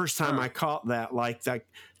that's the first time I caught that. Like,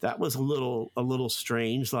 that was a little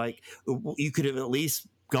strange. Like, you could have at least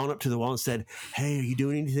gone up to the wall and said, hey, are you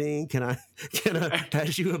doing anything? Can I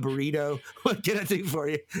pass you a burrito? What can I do for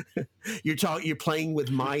you? You're playing with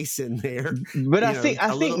mice in there. But I think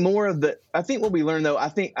what we learned, though,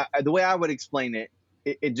 the way I would explain it,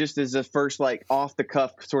 it just is a first, like, off the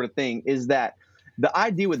cuff sort of thing, is that the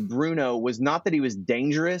idea with Bruno was not that he was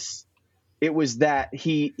dangerous. It was that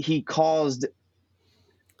he caused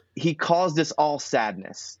us all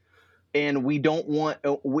sadness, and we don't want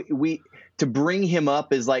we to bring him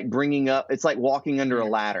up is like bringing up. It's like walking under a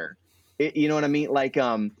ladder. You know what I mean? Like,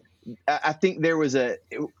 I think there was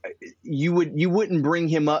you wouldn't bring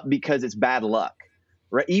him up because it's bad luck.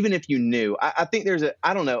 Right. Even if you knew, I think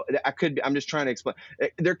I don't know. I'm just trying to explain.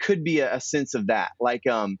 There could be a sense of that. Like,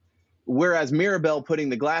 whereas Mirabel putting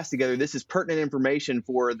the glass together, this is pertinent information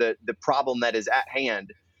for the problem that is at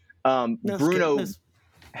hand. Bruno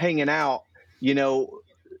hanging out,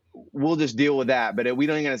 we'll just deal with that. But we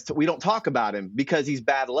don't talk about him because he's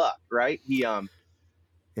bad luck, right?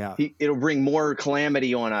 It'll bring more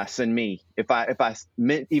calamity on us and me if I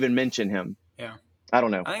even mention him. Yeah. I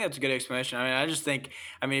don't know. I think that's a good explanation. I mean, I just think,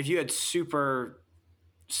 if you had super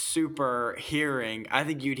hearing, I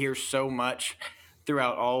think you'd hear so much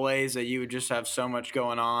throughout Always that you would just have so much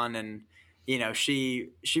going on. And, she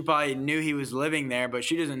probably knew he was living there, but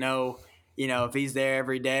she doesn't know, if he's there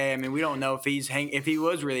every day. I mean, we don't know if if he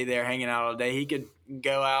was really there hanging out all day. He could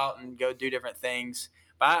go out and go do different things.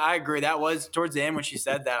 But I agree. That was towards the end when she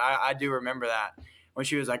said that. I do remember that when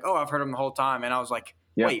she was like, "Oh, I've heard him the whole time," and I was like,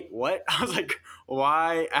 Yeah. "Wait, what?" I was like,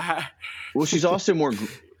 "Why?" Well, she's also more.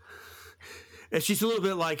 And she's a little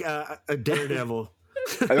bit like a daredevil.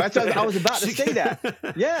 I was about to say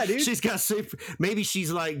that. Yeah, dude. She's got maybe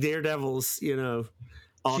she's like Daredevil's,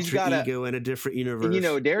 alter ego in a different universe.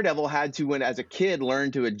 And, Daredevil had to, when as a kid,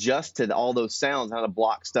 learn to adjust to all those sounds, how to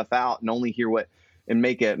block stuff out and only hear what and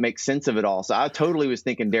make sense of it all. So I totally was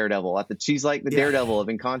thinking Daredevil. She's like the Daredevil of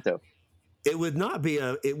Encanto. It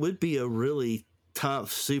would be a really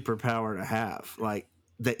tough superpower to have, like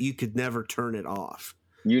that you could never turn it off.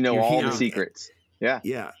 All the secrets. Yeah.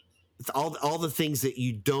 Yeah. It's all the things that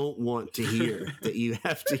you don't want to hear that you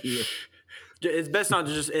have to hear. It's best not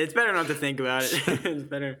to it's better not to think about it. It's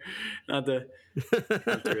better not to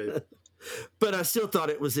really. But I still thought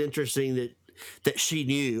it was interesting that she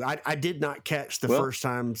knew. I did not catch the first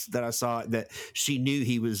times that I saw it that she knew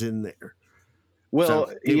he was in there. Well,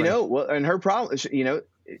 so, anyway. And her problem,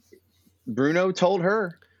 Bruno told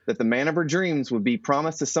her that the man of her dreams would be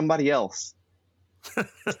promised to somebody else.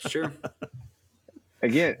 Sure.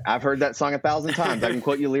 Again, I've heard that song 1,000 times. I can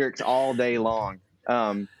quote you lyrics all day long.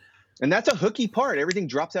 And that's a hooky part. Everything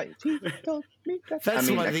drops out. That's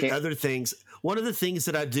one of the other things. One of the things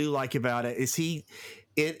that I do like about it is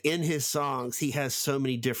in his songs, he has so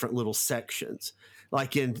many different little sections.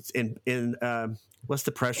 Like in what's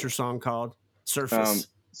the Pressure song called? Surface.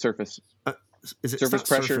 Surface. Is it surface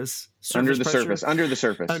pressure? Surface under the pressure? surface. Under the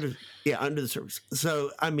surface. Under the surface. So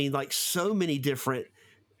like so many different.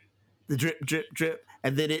 The drip, drip, drip,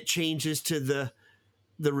 and then it changes to the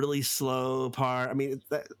really slow part. I mean,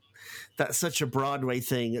 that's such a Broadway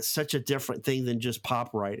thing. It's such a different thing than just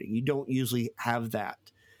pop writing. You don't usually have that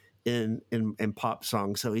in pop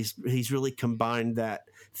songs. So he's really combined that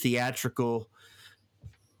theatrical.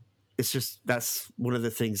 It's just that's one of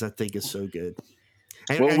the things I think is so good.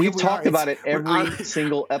 And we've talked about it every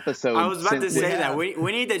single episode. I was about to say that. We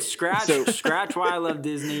need to scratch Why I Love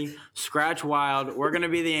Disney, Scratch Wild. We're going to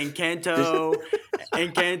be the Encanto boys.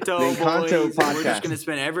 Podcast. We're just going to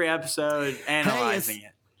spend every episode analyzing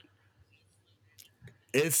it.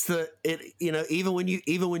 Even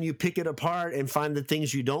when you pick it apart and find the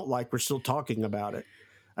things you don't like, we're still talking about it.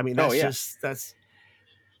 I mean, that's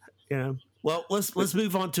Well, let's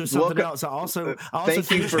move on to something else. I also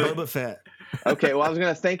finished Boba Fett. Okay, well, I was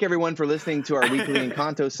going to thank everyone for listening to our weekly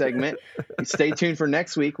Encanto segment. Stay tuned for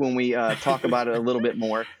next week when we talk about it a little bit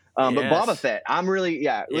more. But Boba Fett, I'm really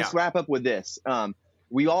let's wrap up with this.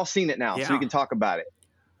 We all seen it now, so we can talk about it.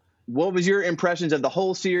 What was your impressions of the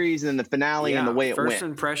whole series and the finale and the way it went? First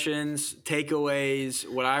impressions, takeaways,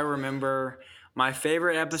 what I remember. My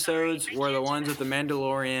favorite episodes were the ones with the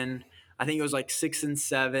Mandalorian. I think it was like 6 and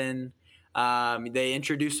 7. They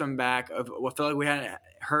introduced him back. I felt like we hadn't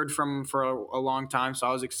heard from him for a long time, so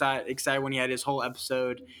I was excited when he had his whole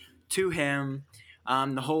episode to him.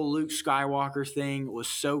 The whole Luke Skywalker thing was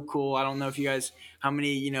so cool. I don't know if you guys how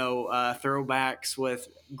many throwbacks with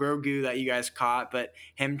Grogu that you guys caught, but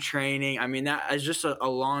him training. I mean, that as just a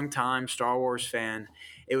long time Star Wars fan,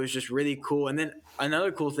 it was just really cool. And then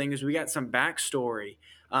another cool thing is we got some backstory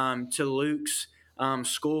to Luke's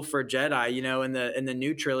school for Jedi. In the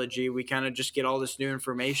new trilogy, we kind of just get all this new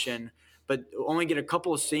information, but only get a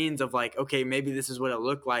couple of scenes of like, okay, maybe this is what it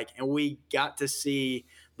looked like, and we got to see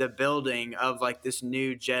the building of like this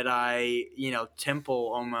new Jedi,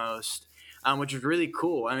 temple almost, which was really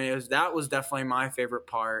cool. I mean, that was definitely my favorite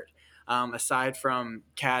part. Aside from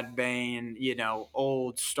Cad Bane,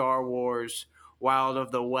 old Star Wars, Wild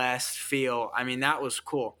of the West feel. I mean, that was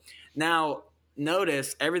cool. Now,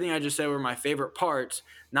 notice everything I just said were my favorite parts.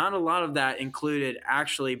 Not a lot of that included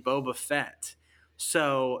actually Boba Fett.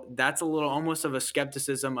 So that's a little almost of a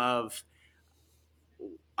skepticism of,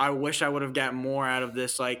 I wish I would have gotten more out of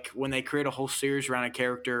this. Like when they create a whole series around a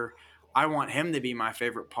character, I want him to be my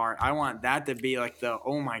favorite part. I want that to be like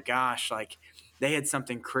oh my gosh, like they had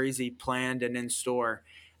something crazy planned and in store.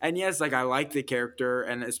 And yes, like I like the character,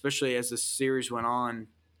 and especially as the series went on,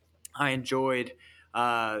 I enjoyed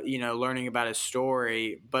learning about his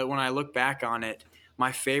story. But when I look back on it,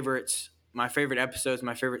 my favorites my favorite episodes,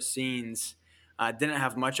 my favorite scenes, didn't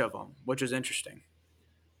have much of them, which was interesting.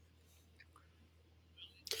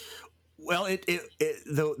 Well,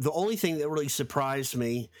 the only thing that really surprised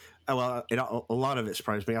me, a lot of it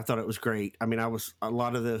surprised me. I thought it was great. I mean, I was a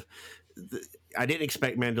lot of I didn't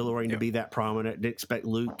expect Mandalorian to be that prominent. Didn't expect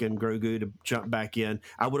Luke and Grogu to jump back in.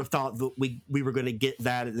 I would have thought that we were going to get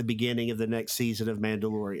that at the beginning of the next season of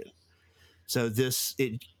Mandalorian. So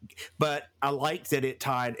but I like that it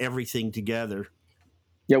tied everything together.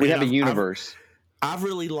 Yeah, we have a universe. I've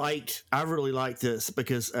really liked this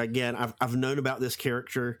because again, I've known about this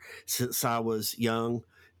character since I was young,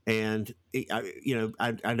 and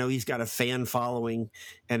I know he's got a fan following,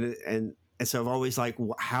 and so I've always like,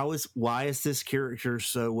 why is this character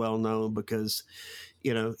so well known? Because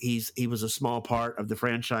he was a small part of the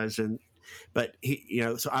franchise, but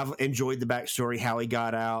so I've enjoyed the backstory, how he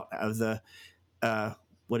got out of the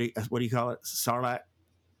what do you call it, Sarlacc?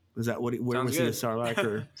 Was that where was he, a Sarlacc?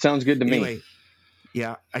 Or sounds good to anyway, me.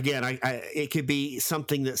 Yeah, again, it could be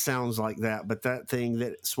something that sounds like that, but that thing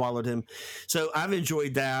that swallowed him. So I've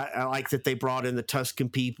enjoyed that. I like that they brought in the Tusken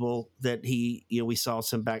people, that we saw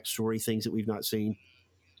some backstory things that we've not seen.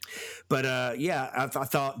 But I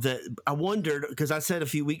thought that I wondered, because I said a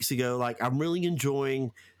few weeks ago, like, I'm really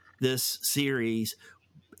enjoying this series.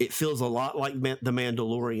 It feels a lot like The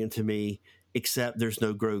Mandalorian to me, except there's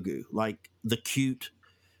no Grogu. Like the cute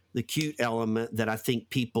element that I think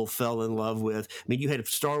people fell in love with. I mean, you had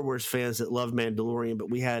Star Wars fans that loved Mandalorian, but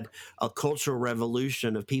we had a cultural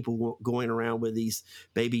revolution of people going around with these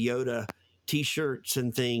Baby Yoda T-shirts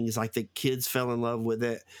and things. Like, the kids fell in love with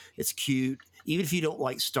it. It's cute. Even if you don't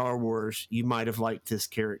like Star Wars, you might have liked this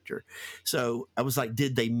character. So I was like,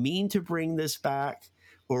 did they mean to bring this back?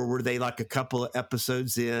 Or were they like a couple of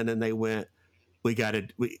episodes in and they went, we got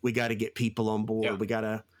to get people on board.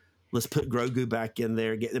 Yeah. Let's put Grogu back in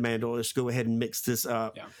there, get the Mandalorian. Let's go ahead and mix this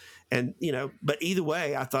up. Yeah. And, but either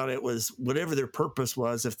way, I thought it was whatever their purpose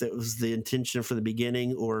was, if that was the intention from the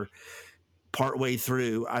beginning or partway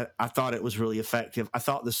through, I thought it was really effective. I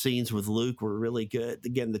thought the scenes with Luke were really good.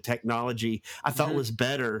 Again, the technology I thought was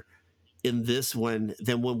better in this one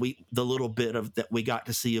than when the little bit of that we got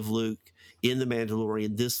to see of Luke in the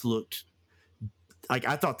Mandalorian. This looked like,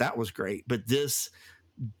 I thought that was great, but this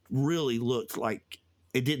really looked like,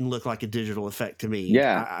 it didn't look like a digital effect to me.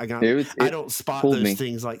 Yeah, I don't spot those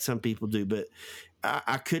things like some people do, but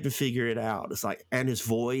I couldn't figure it out. It's like, and his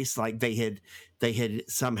voice, like they had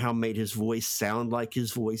somehow made his voice sound like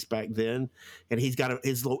his voice back then, and he's got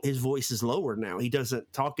his voice is lower now. He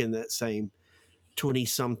doesn't talk in that same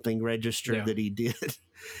 20-something register that he did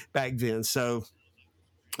back then. So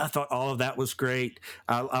I thought all of that was great.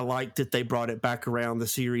 I liked that they brought it back around. The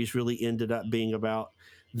series really ended up being about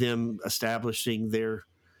them establishing their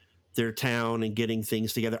town and getting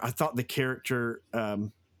things together. I thought the character,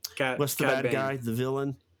 what's the bad guy, the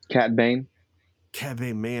villain? Cad Bane. Cad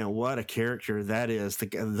Bane, man, what a character that is.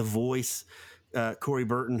 The voice, Corey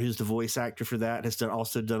Burton, who's the voice actor for that, has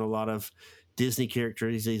also done a lot of Disney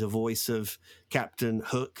characters. He's the voice of Captain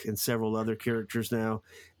Hook and several other characters now,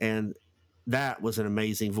 and that was an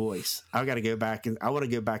amazing voice. I want to go back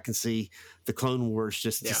and see the Clone Wars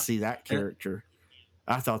just to see that character.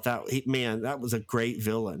 I thought that was a great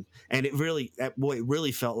villain, and it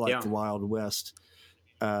really felt like the Wild West.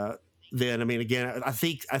 Then, I mean, again, I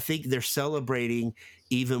think they're celebrating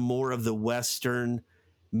even more of the Western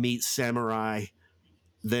meets samurai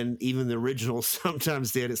than even the original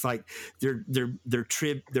sometimes did. It's like they're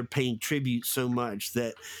paying tribute so much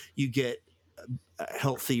that you get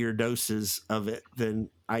healthier doses of it than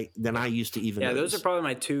I used to even. Yeah, notice. Those are probably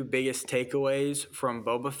my two biggest takeaways from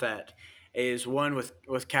Boba Fett. Is one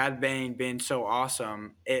with Cad Bane being so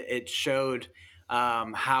awesome, it showed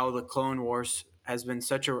how the Clone Wars has been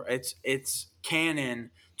such it's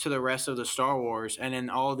canon to the rest of the Star Wars, and in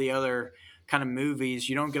all the other kind of movies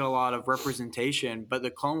you don't get a lot of representation, but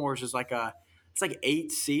the Clone Wars is it's like 8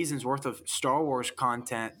 seasons worth of Star Wars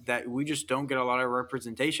content that we just don't get a lot of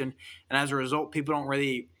representation, and as a result people don't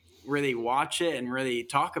really watch it and really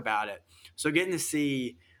talk about it. So getting to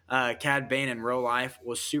see Cad Bane in real life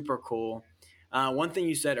was super cool. One thing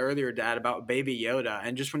you said earlier, Dad, about Baby Yoda,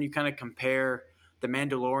 and just when you kind of compare The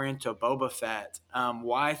Mandalorian to Boba Fett,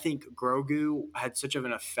 why I think Grogu had such of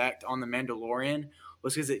an effect on The Mandalorian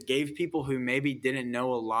was because it gave people who maybe didn't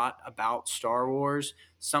know a lot about Star Wars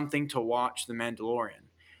something to watch The Mandalorian.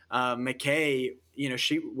 McKay,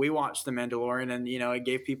 we watched The Mandalorian, and it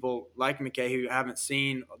gave people like McKay who haven't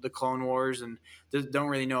seen the Clone Wars and don't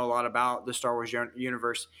really know a lot about the Star Wars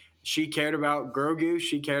universe. She cared about Grogu.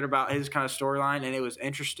 She cared about his kind of storyline, and it was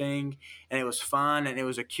interesting, and it was fun, and it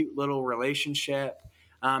was a cute little relationship.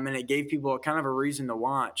 and it gave people kind of a reason to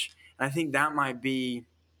watch. And I think that might be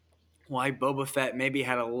why Boba Fett maybe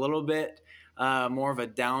had a little bit more of a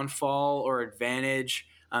downfall or advantage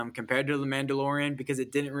compared to The Mandalorian, because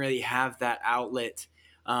it didn't really have that outlet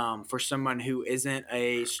for someone who isn't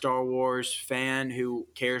a Star Wars fan, who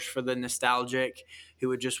cares for the nostalgic, who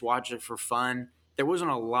would just watch it for fun. There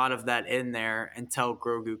wasn't a lot of that in there until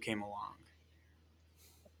Grogu came along.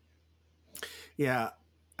 Yeah,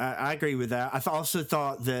 I agree with that. I also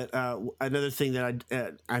thought that another thing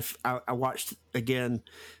that I watched again.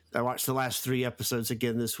 I watched the last 3 episodes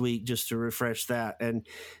again this week just to refresh that, and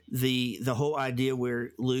the whole idea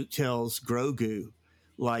where Luke tells Grogu,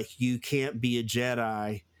 like, you can't be a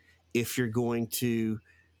Jedi if you're going to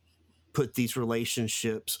put these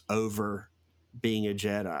relationships over being a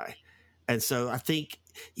Jedi. And so I think,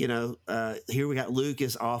 here we got Luke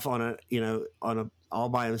is off on a all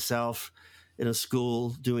by himself in a school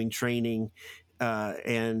doing training,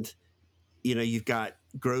 and you've got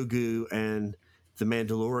Grogu and the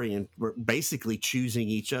Mandalorian were basically choosing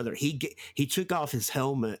each other. He took off his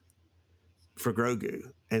helmet for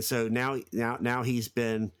Grogu, and so now he's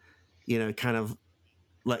been kind of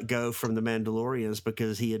let go from the Mandalorians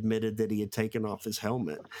because he admitted that he had taken off his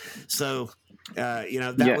helmet. So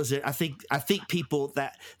that was it. I think people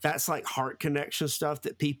that's like heart connection stuff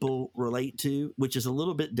that people relate to, which is a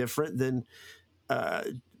little bit different than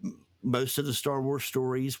most of the Star Wars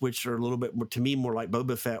stories, which are a little bit more, to me, more like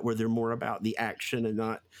Boba Fett, where they're more about the action and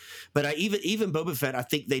not. But even Boba Fett, I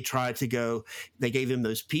think they tried to go. They gave him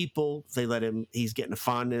those people. They let him. He's getting a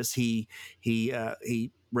fondness. He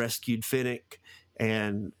rescued Fennec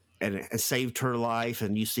and saved her life,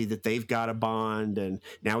 and you see that they've got a bond, and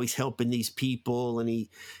now he's helping these people, and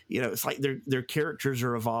it's like their characters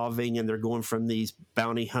are evolving, and they're going from these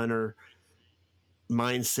bounty hunter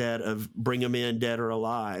mindset of bring them in dead or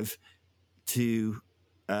alive to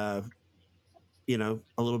a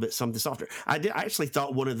little bit something softer. I actually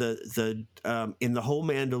thought one of the in the whole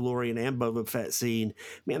Mandalorian and Boba Fett scene,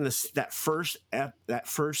 man, that first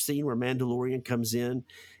scene where Mandalorian comes in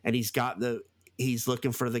and he's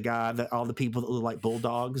looking for the guy, all the people that look like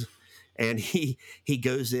bulldogs, and he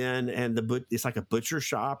goes in, and it's like a butcher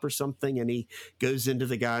shop or something, and he goes into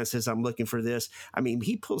the guy and says, I'm looking for this. I mean,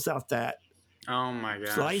 he pulls out that oh my gosh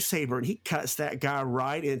lightsaber and he cuts that guy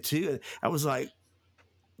right into it. I was like,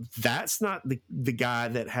 that's not the guy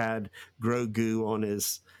that had Grogu on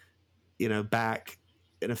his back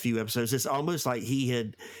in a few episodes. It's almost like he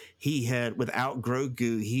had without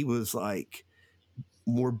Grogu, he was like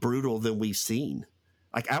more brutal than we've seen.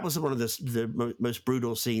 Like, that was one of the most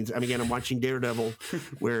brutal scenes. I mean, again, I'm watching Daredevil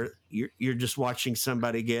where you're just watching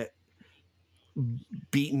somebody get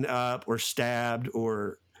beaten up or stabbed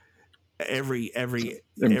or every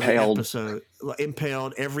episode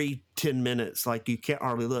impaled every 10 minutes. Like, you can't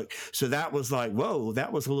hardly look. So that was like, whoa,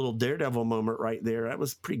 that was a little Daredevil moment right there. That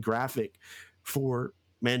was pretty graphic for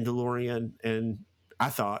Mandalorian. And I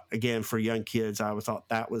thought, again, for young kids, I thought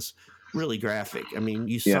that was really graphic. I mean,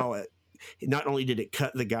 you saw it. Not only did it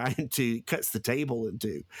cut the guy cuts the table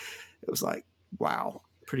into, it was like, wow,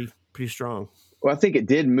 pretty strong. Well, I think it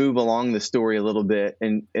did move along the story a little bit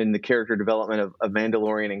in the character development of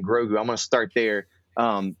Mandalorian and Grogu. I'm going to start there.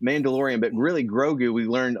 Mandalorian, but really Grogu, we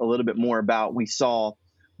learned a little bit more about. We saw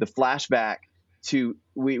the flashback to,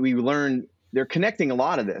 we learned they're connecting a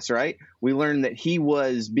lot of this, right? We learned that he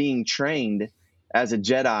was being trained as a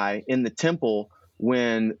Jedi in the temple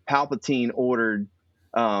when Palpatine ordered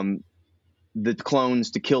the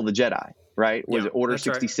clones to kill the Jedi, right? Was it Order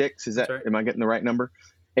 66? Right. Is that, right. Am I getting the right number?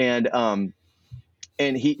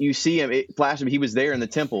 And you see him, it flashed him, he was there in the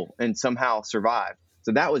temple and somehow survived.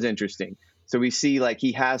 So that was interesting. So we see like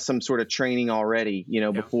he has some sort of training already,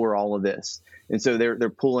 before all of this. And so they're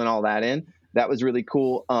pulling all that in. That was really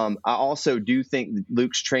cool. I also do think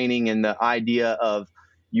Luke's training and the idea of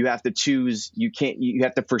you have to choose, you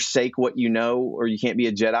have to forsake what you know, or you can't be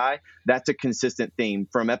a Jedi. That's a consistent theme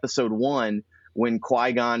from episode 1 when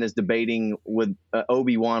Qui-Gon is debating with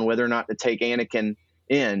Obi-Wan whether or not to take Anakin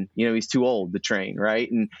in. He's too old to train, right?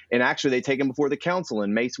 And actually they take him before the council,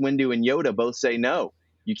 and Mace Windu and Yoda both say no,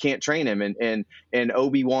 you can't train him, and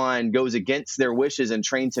Obi-Wan goes against their wishes and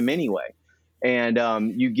trains him anyway. And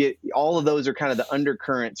you get all of those are kind of the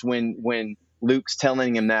undercurrents when Luke's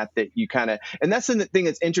telling him that you kind of, and that's the thing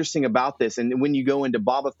that's interesting about this. And when you go into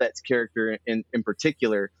Boba Fett's character in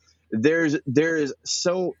particular, there's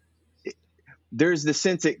the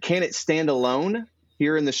sense that can it stand alone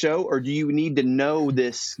here in the show, or do you need to know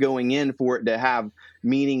this going in for it to have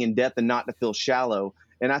meaning and depth and not to feel shallow?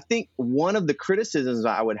 And I think one of the criticisms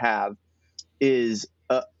I would have is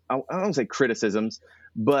I don't say criticisms,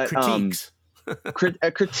 but critiques.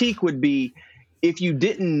 A critique would be if you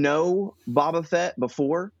didn't know Boba Fett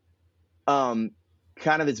before, kind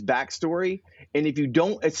of his backstory, and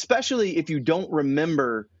especially if you don't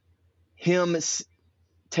remember him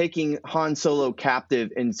taking Han Solo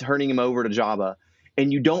captive and turning him over to Jabba,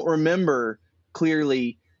 and you don't remember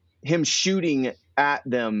clearly him shooting at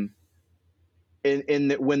them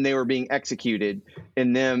when they were being executed,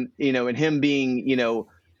 and them, and him being,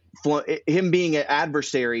 him being an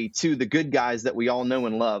adversary to the good guys that we all know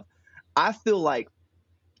and love. I feel like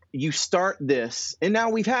you start this, and now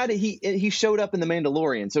we've had it. He showed up in The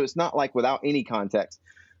Mandalorian, so it's not like without any context.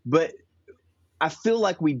 But I feel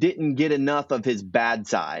like we didn't get enough of his bad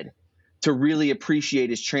side to really appreciate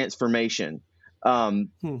his transformation.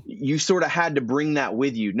 You sort of had to bring that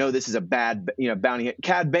with you. No, this is a bad, bounty.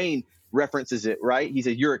 Cad Bane references it, right? He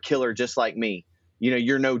said, "You're a killer just like me.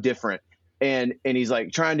 You're no different." And he's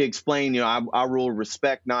like trying to explain, I rule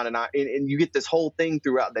respect, not an eye. And you get this whole thing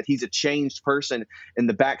throughout that he's a changed person, and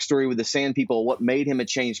the backstory with the Sand People, what made him a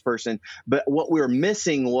changed person. But what we were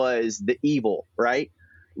missing was the evil, right?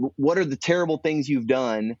 What are the terrible things you've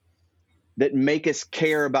done that make us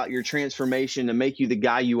care about your transformation to make you the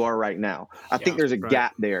guy you are right now? I think there's a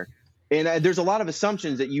gap there. And there's a lot of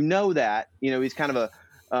assumptions that that, he's kind of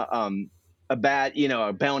a bad,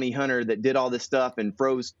 a bounty hunter that did all this stuff and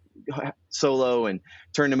froze Solo and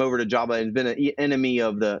turned him over to Jabba and been an enemy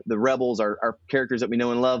of the rebels, our characters that we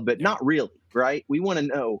know and love, but not really, right? We want to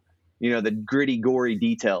know, the gritty, gory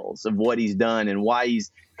details of what he's done and why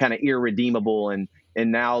he's kind of irredeemable, and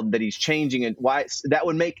now that he's changing, and why that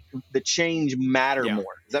would make the change matter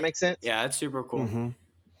more. Does that make sense? Yeah, that's super cool. Mm-hmm.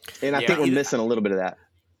 And I think we're missing a little bit of that.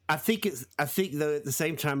 I think though at the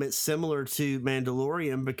same time it's similar to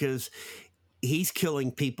Mandalorian because he's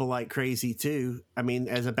killing people like crazy too. I mean,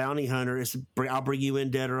 as a bounty hunter, I'll bring you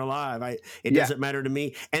in dead or alive. It doesn't matter to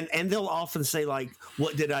me. And they'll often say like,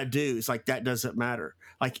 "What did I do?" It's like that doesn't matter.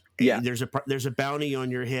 Like, there's a bounty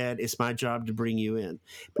on your head. It's my job to bring you in.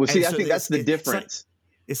 Well, see, I think that's the difference.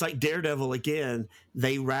 It's like Daredevil again.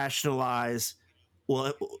 They rationalize,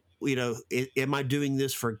 well, am I doing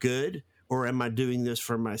this for good or am I doing this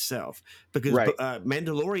for myself? Because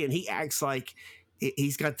Mandalorian, he acts like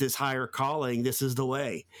he's got this higher calling. This is the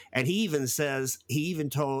way. And he spoke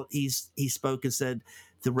and said,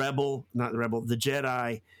 the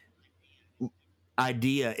Jedi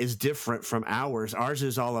idea is different from ours. Ours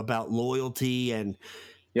is all about loyalty and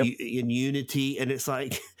unity. And it's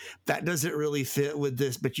like, that doesn't really fit with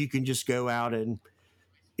this, but you can just go out and,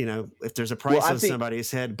 if there's a price on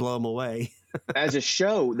somebody's head, blow them away. As a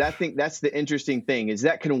show, I think that's the interesting thing, is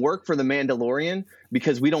that can work for the Mandalorian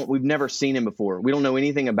because we've never seen him before. We didn't know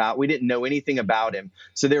anything about him.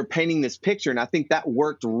 So they're painting this picture. And I think that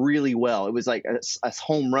worked really well. It was like a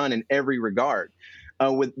home run in every regard.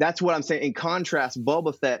 That's what I'm saying. In contrast,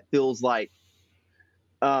 Boba Fett feels like,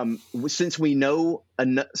 since we know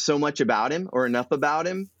so much about him or enough about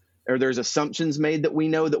him, or there's assumptions made that we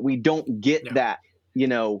know, that we don't get that,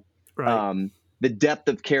 the depth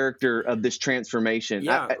of character of this transformation.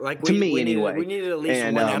 Yeah, we needed at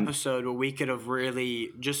least one episode where we could have really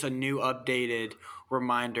just a new updated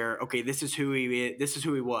reminder. Okay, this is who he is. This is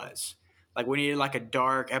who he was. Like, we needed like a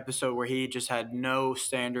dark episode where he just had no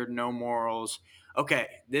standard, no morals. Okay,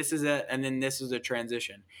 this is it, and then this is a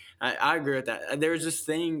transition. I agree with that. There was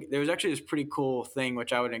actually this pretty cool thing,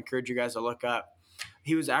 which I would encourage you guys to look up.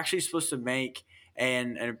 He was actually supposed to make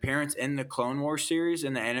an appearance in the Clone Wars series,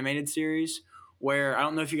 in the animated series, where I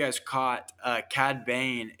don't know if you guys caught Cad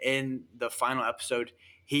Bane in the final episode.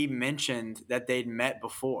 He mentioned that they'd met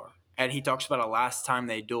before, and he talks about a last time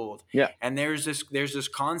they dueled. Yeah, and there's this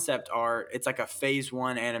concept art. It's like a phase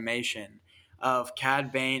 1 animation of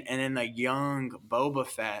Cad Bane and then a young Boba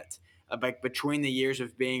Fett, like between the years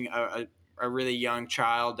of being a really young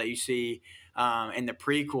child that you see in the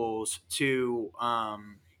prequels to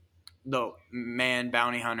the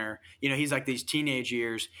bounty hunter. He's like these teenage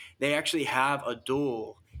years. They actually have a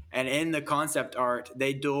duel, and in the concept art,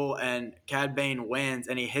 they duel, and Cad Bane wins,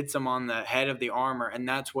 and he hits him on the head of the armor, and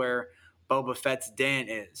that's where Boba Fett's den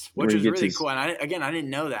is, which is really cool. And I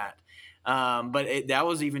didn't know that. But that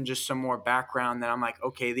was even just some more background that I'm like,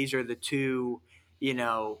 okay, these are the two,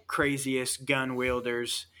 craziest gun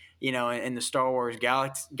wielders, in the Star Wars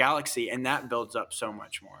galaxy, and that builds up so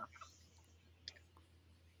much more.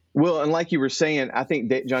 Well, and like you were saying, I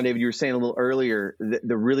think, John David, you were saying a little earlier,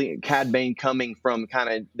 the really Cad Bane coming from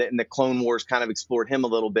kind of in the Clone Wars kind of explored him a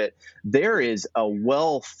little bit. There is a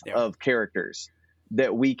wealth of characters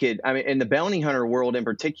that we could, in the bounty hunter world in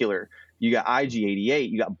particular. You got IG-88,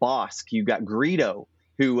 you got Bossk, you got Greedo,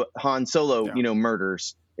 who Han Solo,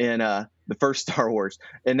 murders in the the first Star Wars,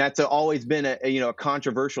 and that's always been a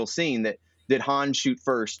controversial scene that did Han shoot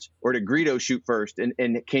first or did Greedo shoot first,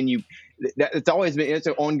 and can you? It's always been it's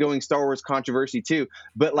an ongoing Star Wars controversy too.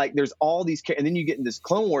 But like there's all these, and then you get in this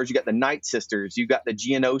Clone Wars, you got the Night Sisters, you got the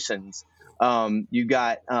Geonosians, you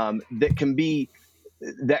got that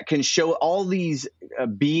can show all these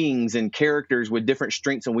beings and characters with different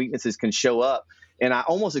strengths and weaknesses can show up. And I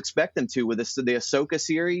almost expect them to with the Ahsoka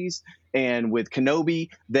series and with Kenobi,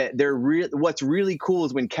 that what's really cool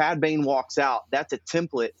is when Cad Bane walks out, that's a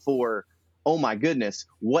template for, oh my goodness,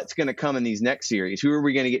 what's going to come in these next series? Who are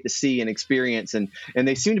we going to get to see and experience? And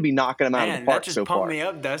they seem to be knocking them out of the park so far. That just pumped me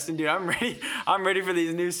up, Dustin, dude. I'm ready. I'm ready for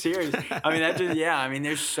these new series. I mean,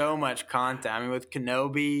 there's so much content. I mean, with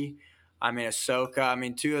Kenobi, Ahsoka. I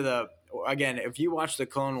mean, again, if you watch the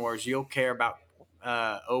Clone Wars, you'll care about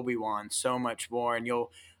Obi-Wan so much more, and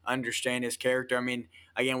you'll understand his character. I mean,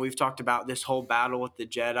 again, we've talked about this whole battle with the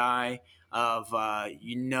Jedi of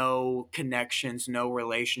connections, no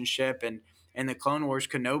relationship, and in the Clone Wars,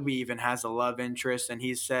 Kenobi even has a love interest, and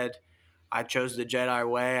he said, I chose the Jedi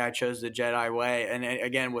way. I chose the Jedi way. And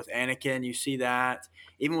again, with Anakin, you see that.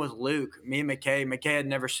 Even with Luke, me and McKay had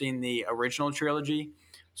never seen the original trilogy,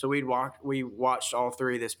 so we watched all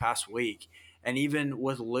three this past week. And even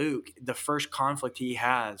with Luke, the first conflict he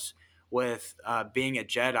has with being a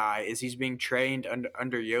Jedi is he's being trained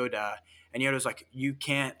under Yoda, and Yoda's like, you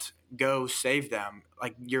can't go save them.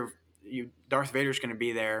 Like Darth Vader's going to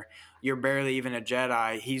be there. You're barely even a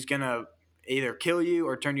Jedi. He's going to either kill you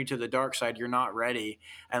or turn you to the dark side. You're not ready.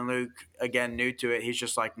 And Luke, again, new to it, he's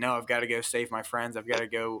just like, no, I've got to go save my friends. I've got to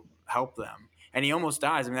go help them. And he almost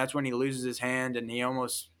dies. I mean, that's when he loses his hand and he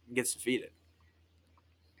almost gets defeated.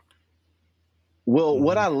 Well,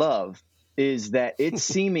 what I love is that it's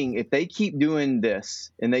seeming, if they keep doing this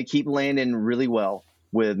and they keep landing really well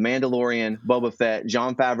with Mandalorian, Boba Fett,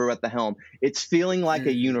 Jon Favreau at the helm, it's feeling like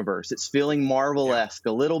a universe. It's feeling Marvel-esque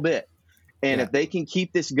a little bit. And if they can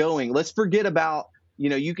keep this going, let's forget about,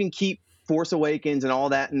 you can keep Force Awakens and all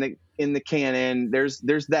that in the canon. There's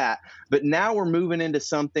that. But now we're moving into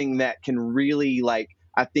something that can really,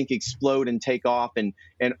 I think, explode and take off. And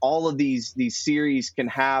all of these series can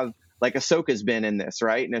have, like Ahsoka's been in this,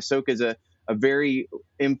 right? And Ahsoka's a very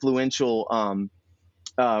influential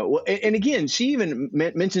and again, she even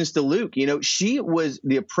mentions to Luke, she was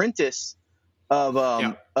the apprentice of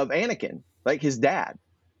Anakin, like his dad.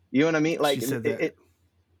 You know what I mean? Like,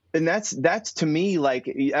 and that's to me,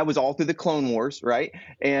 like, that was all through the Clone Wars, right?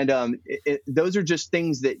 And those are just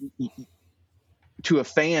things that, to a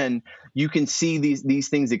fan, you can see these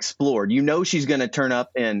things explored. She's going to turn up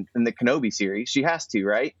in the Kenobi series. She has to,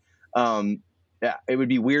 right? It would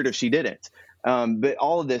be weird if she didn't. But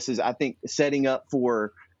all of this is, I think, setting up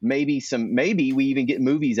for maybe we even get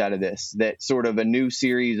movies out of this, that sort of a new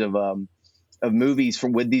series of movies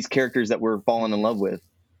with these characters that we're falling in love with.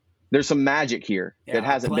 There's some magic here that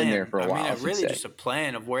hasn't been there for a while. Really just a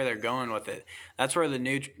plan of where they're going with it. That's where the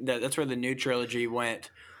new trilogy went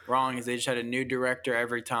wrong, is they just had a new director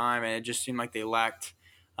every time, and it just seemed like they lacked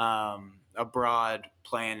a broad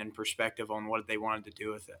plan and perspective on what they wanted to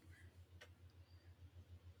do with it.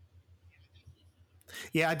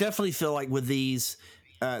 Yeah, I definitely feel like with these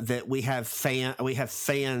that we have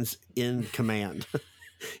fans in command.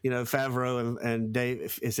 Favreau and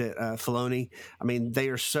Dave, is it Filoni? I mean, they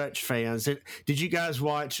are such fans. Did you guys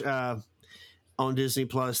watch on Disney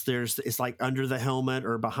Plus? It's like Under the Helmet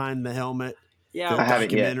or Behind the Helmet. Yeah, I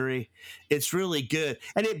haven't yet. Documentary. It's really good,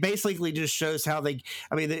 and it basically just shows how they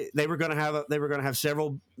were going to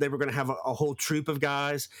have a whole troop of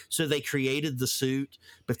guys. So they created the suit,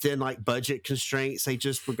 but then like budget constraints, they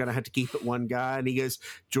just were going to have to keep it one guy. And he goes,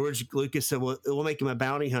 George Lucas said, "Well, we'll make him a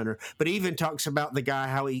bounty hunter." But he even talks about the guy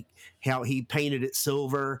how he painted it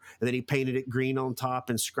silver and then he painted it green on top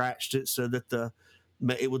and scratched it so that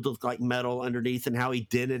it would look like metal underneath, and how he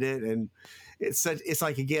dented it. And it's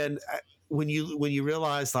like, again, when you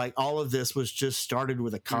realize, like, all of this was just started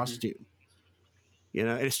with a costume,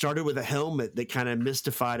 it started with a helmet that kind of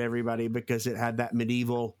mystified everybody because it had that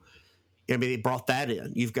medieval. I mean, they brought that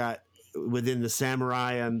in. You've got within the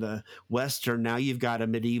samurai and the Western, now you've got a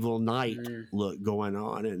medieval knight look going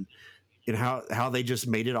on, and how they just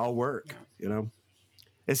made it all work. You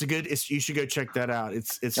should go check that out.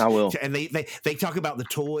 It's I will. And they talk about the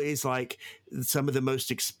toys, like some of the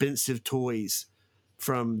most expensive toys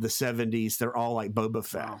from the 70s. They're all like Boba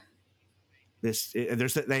Fett. Wow.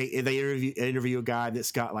 They interview a guy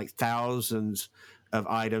that's got like thousands of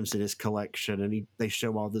items in his collection, and they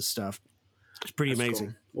show all this stuff. It's pretty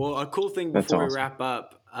amazing. Cool. Well, a cool thing before we wrap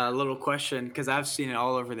up, a little question, because I've seen it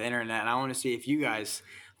all over the internet, and I want to see if you guys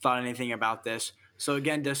thought anything about this. So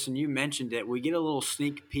again, Dustin, you mentioned it. We get a little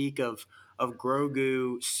sneak peek of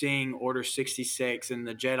Grogu seeing Order 66 and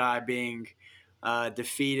the Jedi being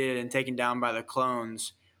defeated and taken down by the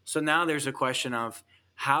clones. So now there's a question of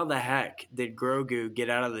how the heck did Grogu get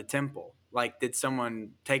out of the temple? Like, did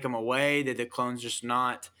someone take him away? Did the clones just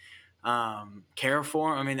not care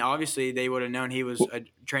for him? I mean, obviously they would have known he was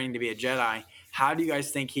training to be a Jedi. How do you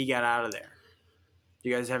guys think he got out of there? Do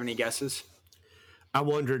you guys have any guesses? I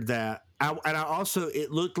wondered that. I also,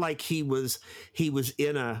 it looked like he was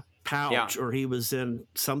in a pouch or he was in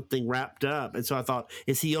something wrapped up. And so I thought,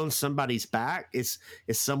 is he on somebody's back? Is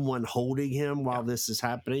someone holding him while this is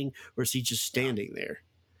happening? Or is he just standing there?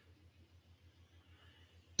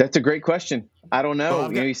 That's a great question. I don't know.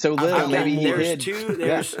 Well, he's so little. Maybe he hid.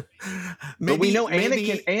 But we know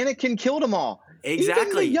Anakin killed them all. Exactly.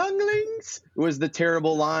 Even the younglings was the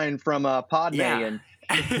terrible line from Padme. Yeah. And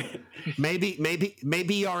maybe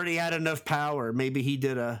he already had enough power. Maybe he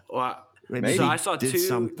did a. Well, maybe so he I saw did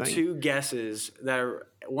two guesses that are,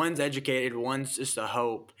 one's educated, one's just a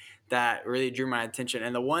hope that really drew my attention,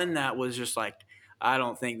 and the one that was just like, I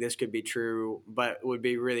don't think this could be true, but would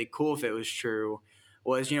be really cool if it was true.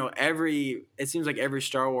 Was, it seems like every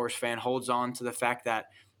Star Wars fan holds on to the fact that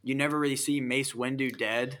you never really see Mace Windu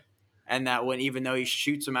dead, and that even though he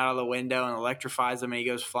shoots him out of the window and electrifies him and he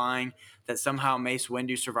goes flying, that somehow Mace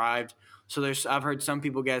Windu survived. So I've heard some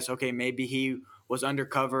people guess, okay, maybe he was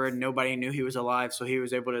undercover and nobody knew he was alive, so he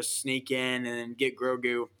was able to sneak in and get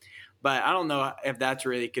Grogu. But I don't know if that's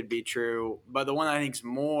really could be true. But the one I think is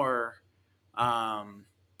more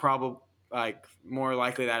more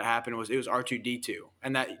likely that happened was R2-D2,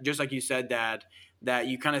 and that, just like you said, Dad, that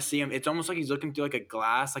you kind of see him. It's almost like he's looking through like a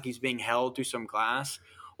glass, like he's being held through some glass.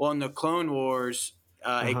 Well, in the Clone Wars,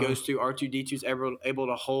 it goes through R2-D2's able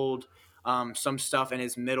to hold some stuff in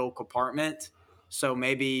his middle compartment. So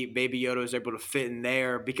maybe Baby Yoda is able to fit in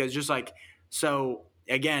there, because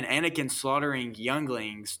again, Anakin slaughtering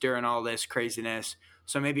younglings during all this craziness.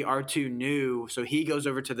 So maybe R2 knew, so he goes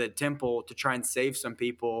over to the temple to try and save some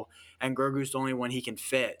people, and Grogu's the only one he can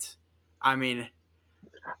fit. I mean,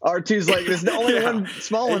 R2's like, this is the only one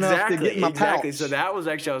small enough to get in my pouch. So that was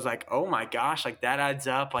actually, I was like, oh my gosh, like that adds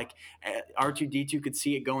up. Like R2-D2 could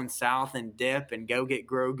see it going south and dip and go get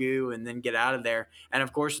Grogu and then get out of there. And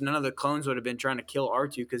of course, none of the clones would have been trying to kill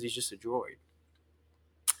R2 because he's just a droid.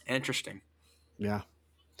 Interesting. Yeah.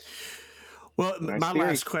 Well, my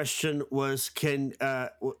last question was: can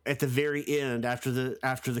at the very end, after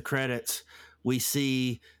the credits, we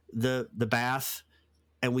see the bath,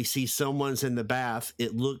 and we see someone's in the bath.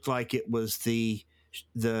 It looked like it was the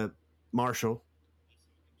marshal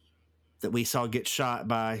that we saw get shot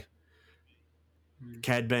by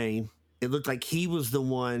Cad Bane. It looked like he was the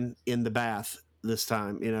one in the bath this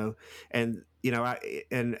time, and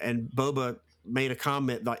Boba made a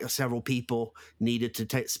comment like several people needed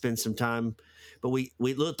to spend some time, but we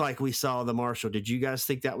looked like we saw the marshal. Did you guys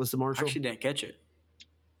think that was the marshal? I actually didn't catch it.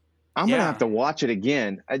 I'm going to have to watch it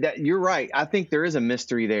again. You're right. I think there is a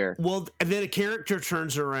mystery there. Well, and then a character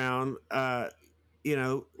turns around, that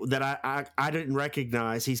I didn't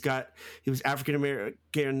recognize. He was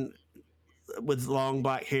African-American with long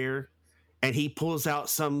black hair, and he pulls out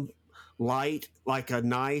some light like a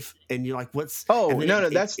knife, and you're like, what's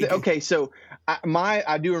okay. So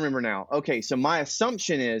I do remember now. Okay, so my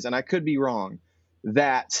assumption is, and I could be wrong,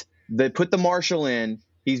 that they put the marshal in,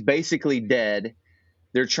 he's basically dead,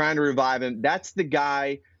 they're trying to revive him. That's the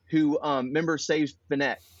guy who remember saves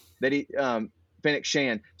Fennec, Fennec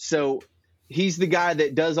Shan. So he's the guy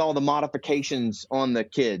that does all the modifications on the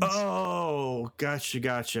kids. Oh,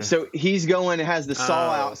 gotcha. So he's going and has the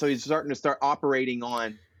saw out, so he's starting to operating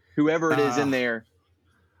on whoever it is in there.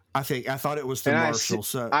 I thought it was the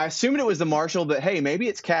marshal. I assumed it was the marshal, but hey, maybe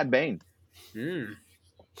it's Cad Bane.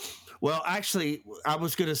 Well, actually, I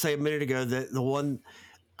was going to say a minute ago that the one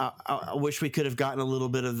I wish we could have gotten a little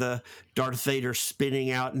bit of the Darth Vader spinning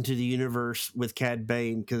out into the universe with Cad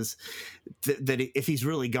Bane, because if he's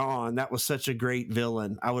really gone, that was such a great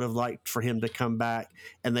villain. I would have liked for him to come back,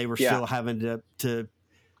 and they were still having to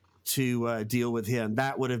deal with him.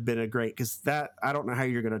 That would have been a great, because that, I don't know how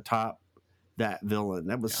you're going to top that villain.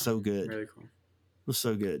 That was so good. Really cool. It was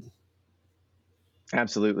so good.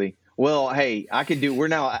 Absolutely. Well, hey, we're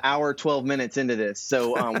now an hour, 12 minutes into this,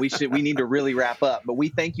 so we need to really wrap up, but we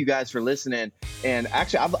thank you guys for listening. And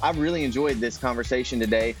actually, I've really enjoyed this conversation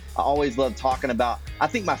today. I always love talking about, I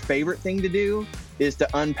think my favorite thing to do is to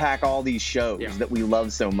unpack all these shows that we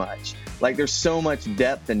love so much. Like, there's so much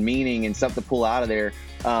depth and meaning and stuff to pull out of there.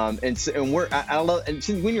 I love, and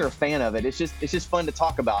when you're a fan of it, it's just fun to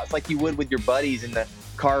talk about. It's like you would with your buddies in the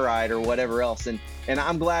car ride or whatever else. And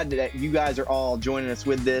I'm glad that you guys are all joining us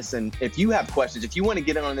with this. And if you have questions, if you want to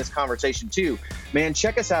get in on this conversation too, man,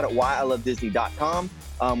 check us out at whyilovedisney.com.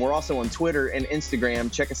 We're also on Twitter and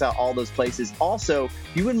Instagram. Check us out all those places. Also,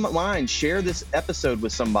 if you wouldn't mind, share this episode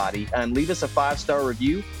with somebody and leave us a 5-star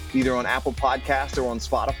review, either on Apple Podcasts or on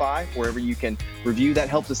Spotify, wherever you can review. That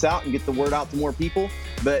helps us out and get the word out to more people.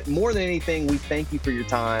 But more than anything, we thank you for your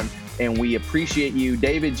time and we appreciate you.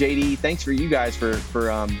 David, JD, thanks for you guys for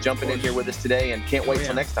jumping in here with us today, and can't wait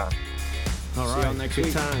till next time. All right. See y'all next week.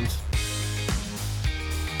 Good times.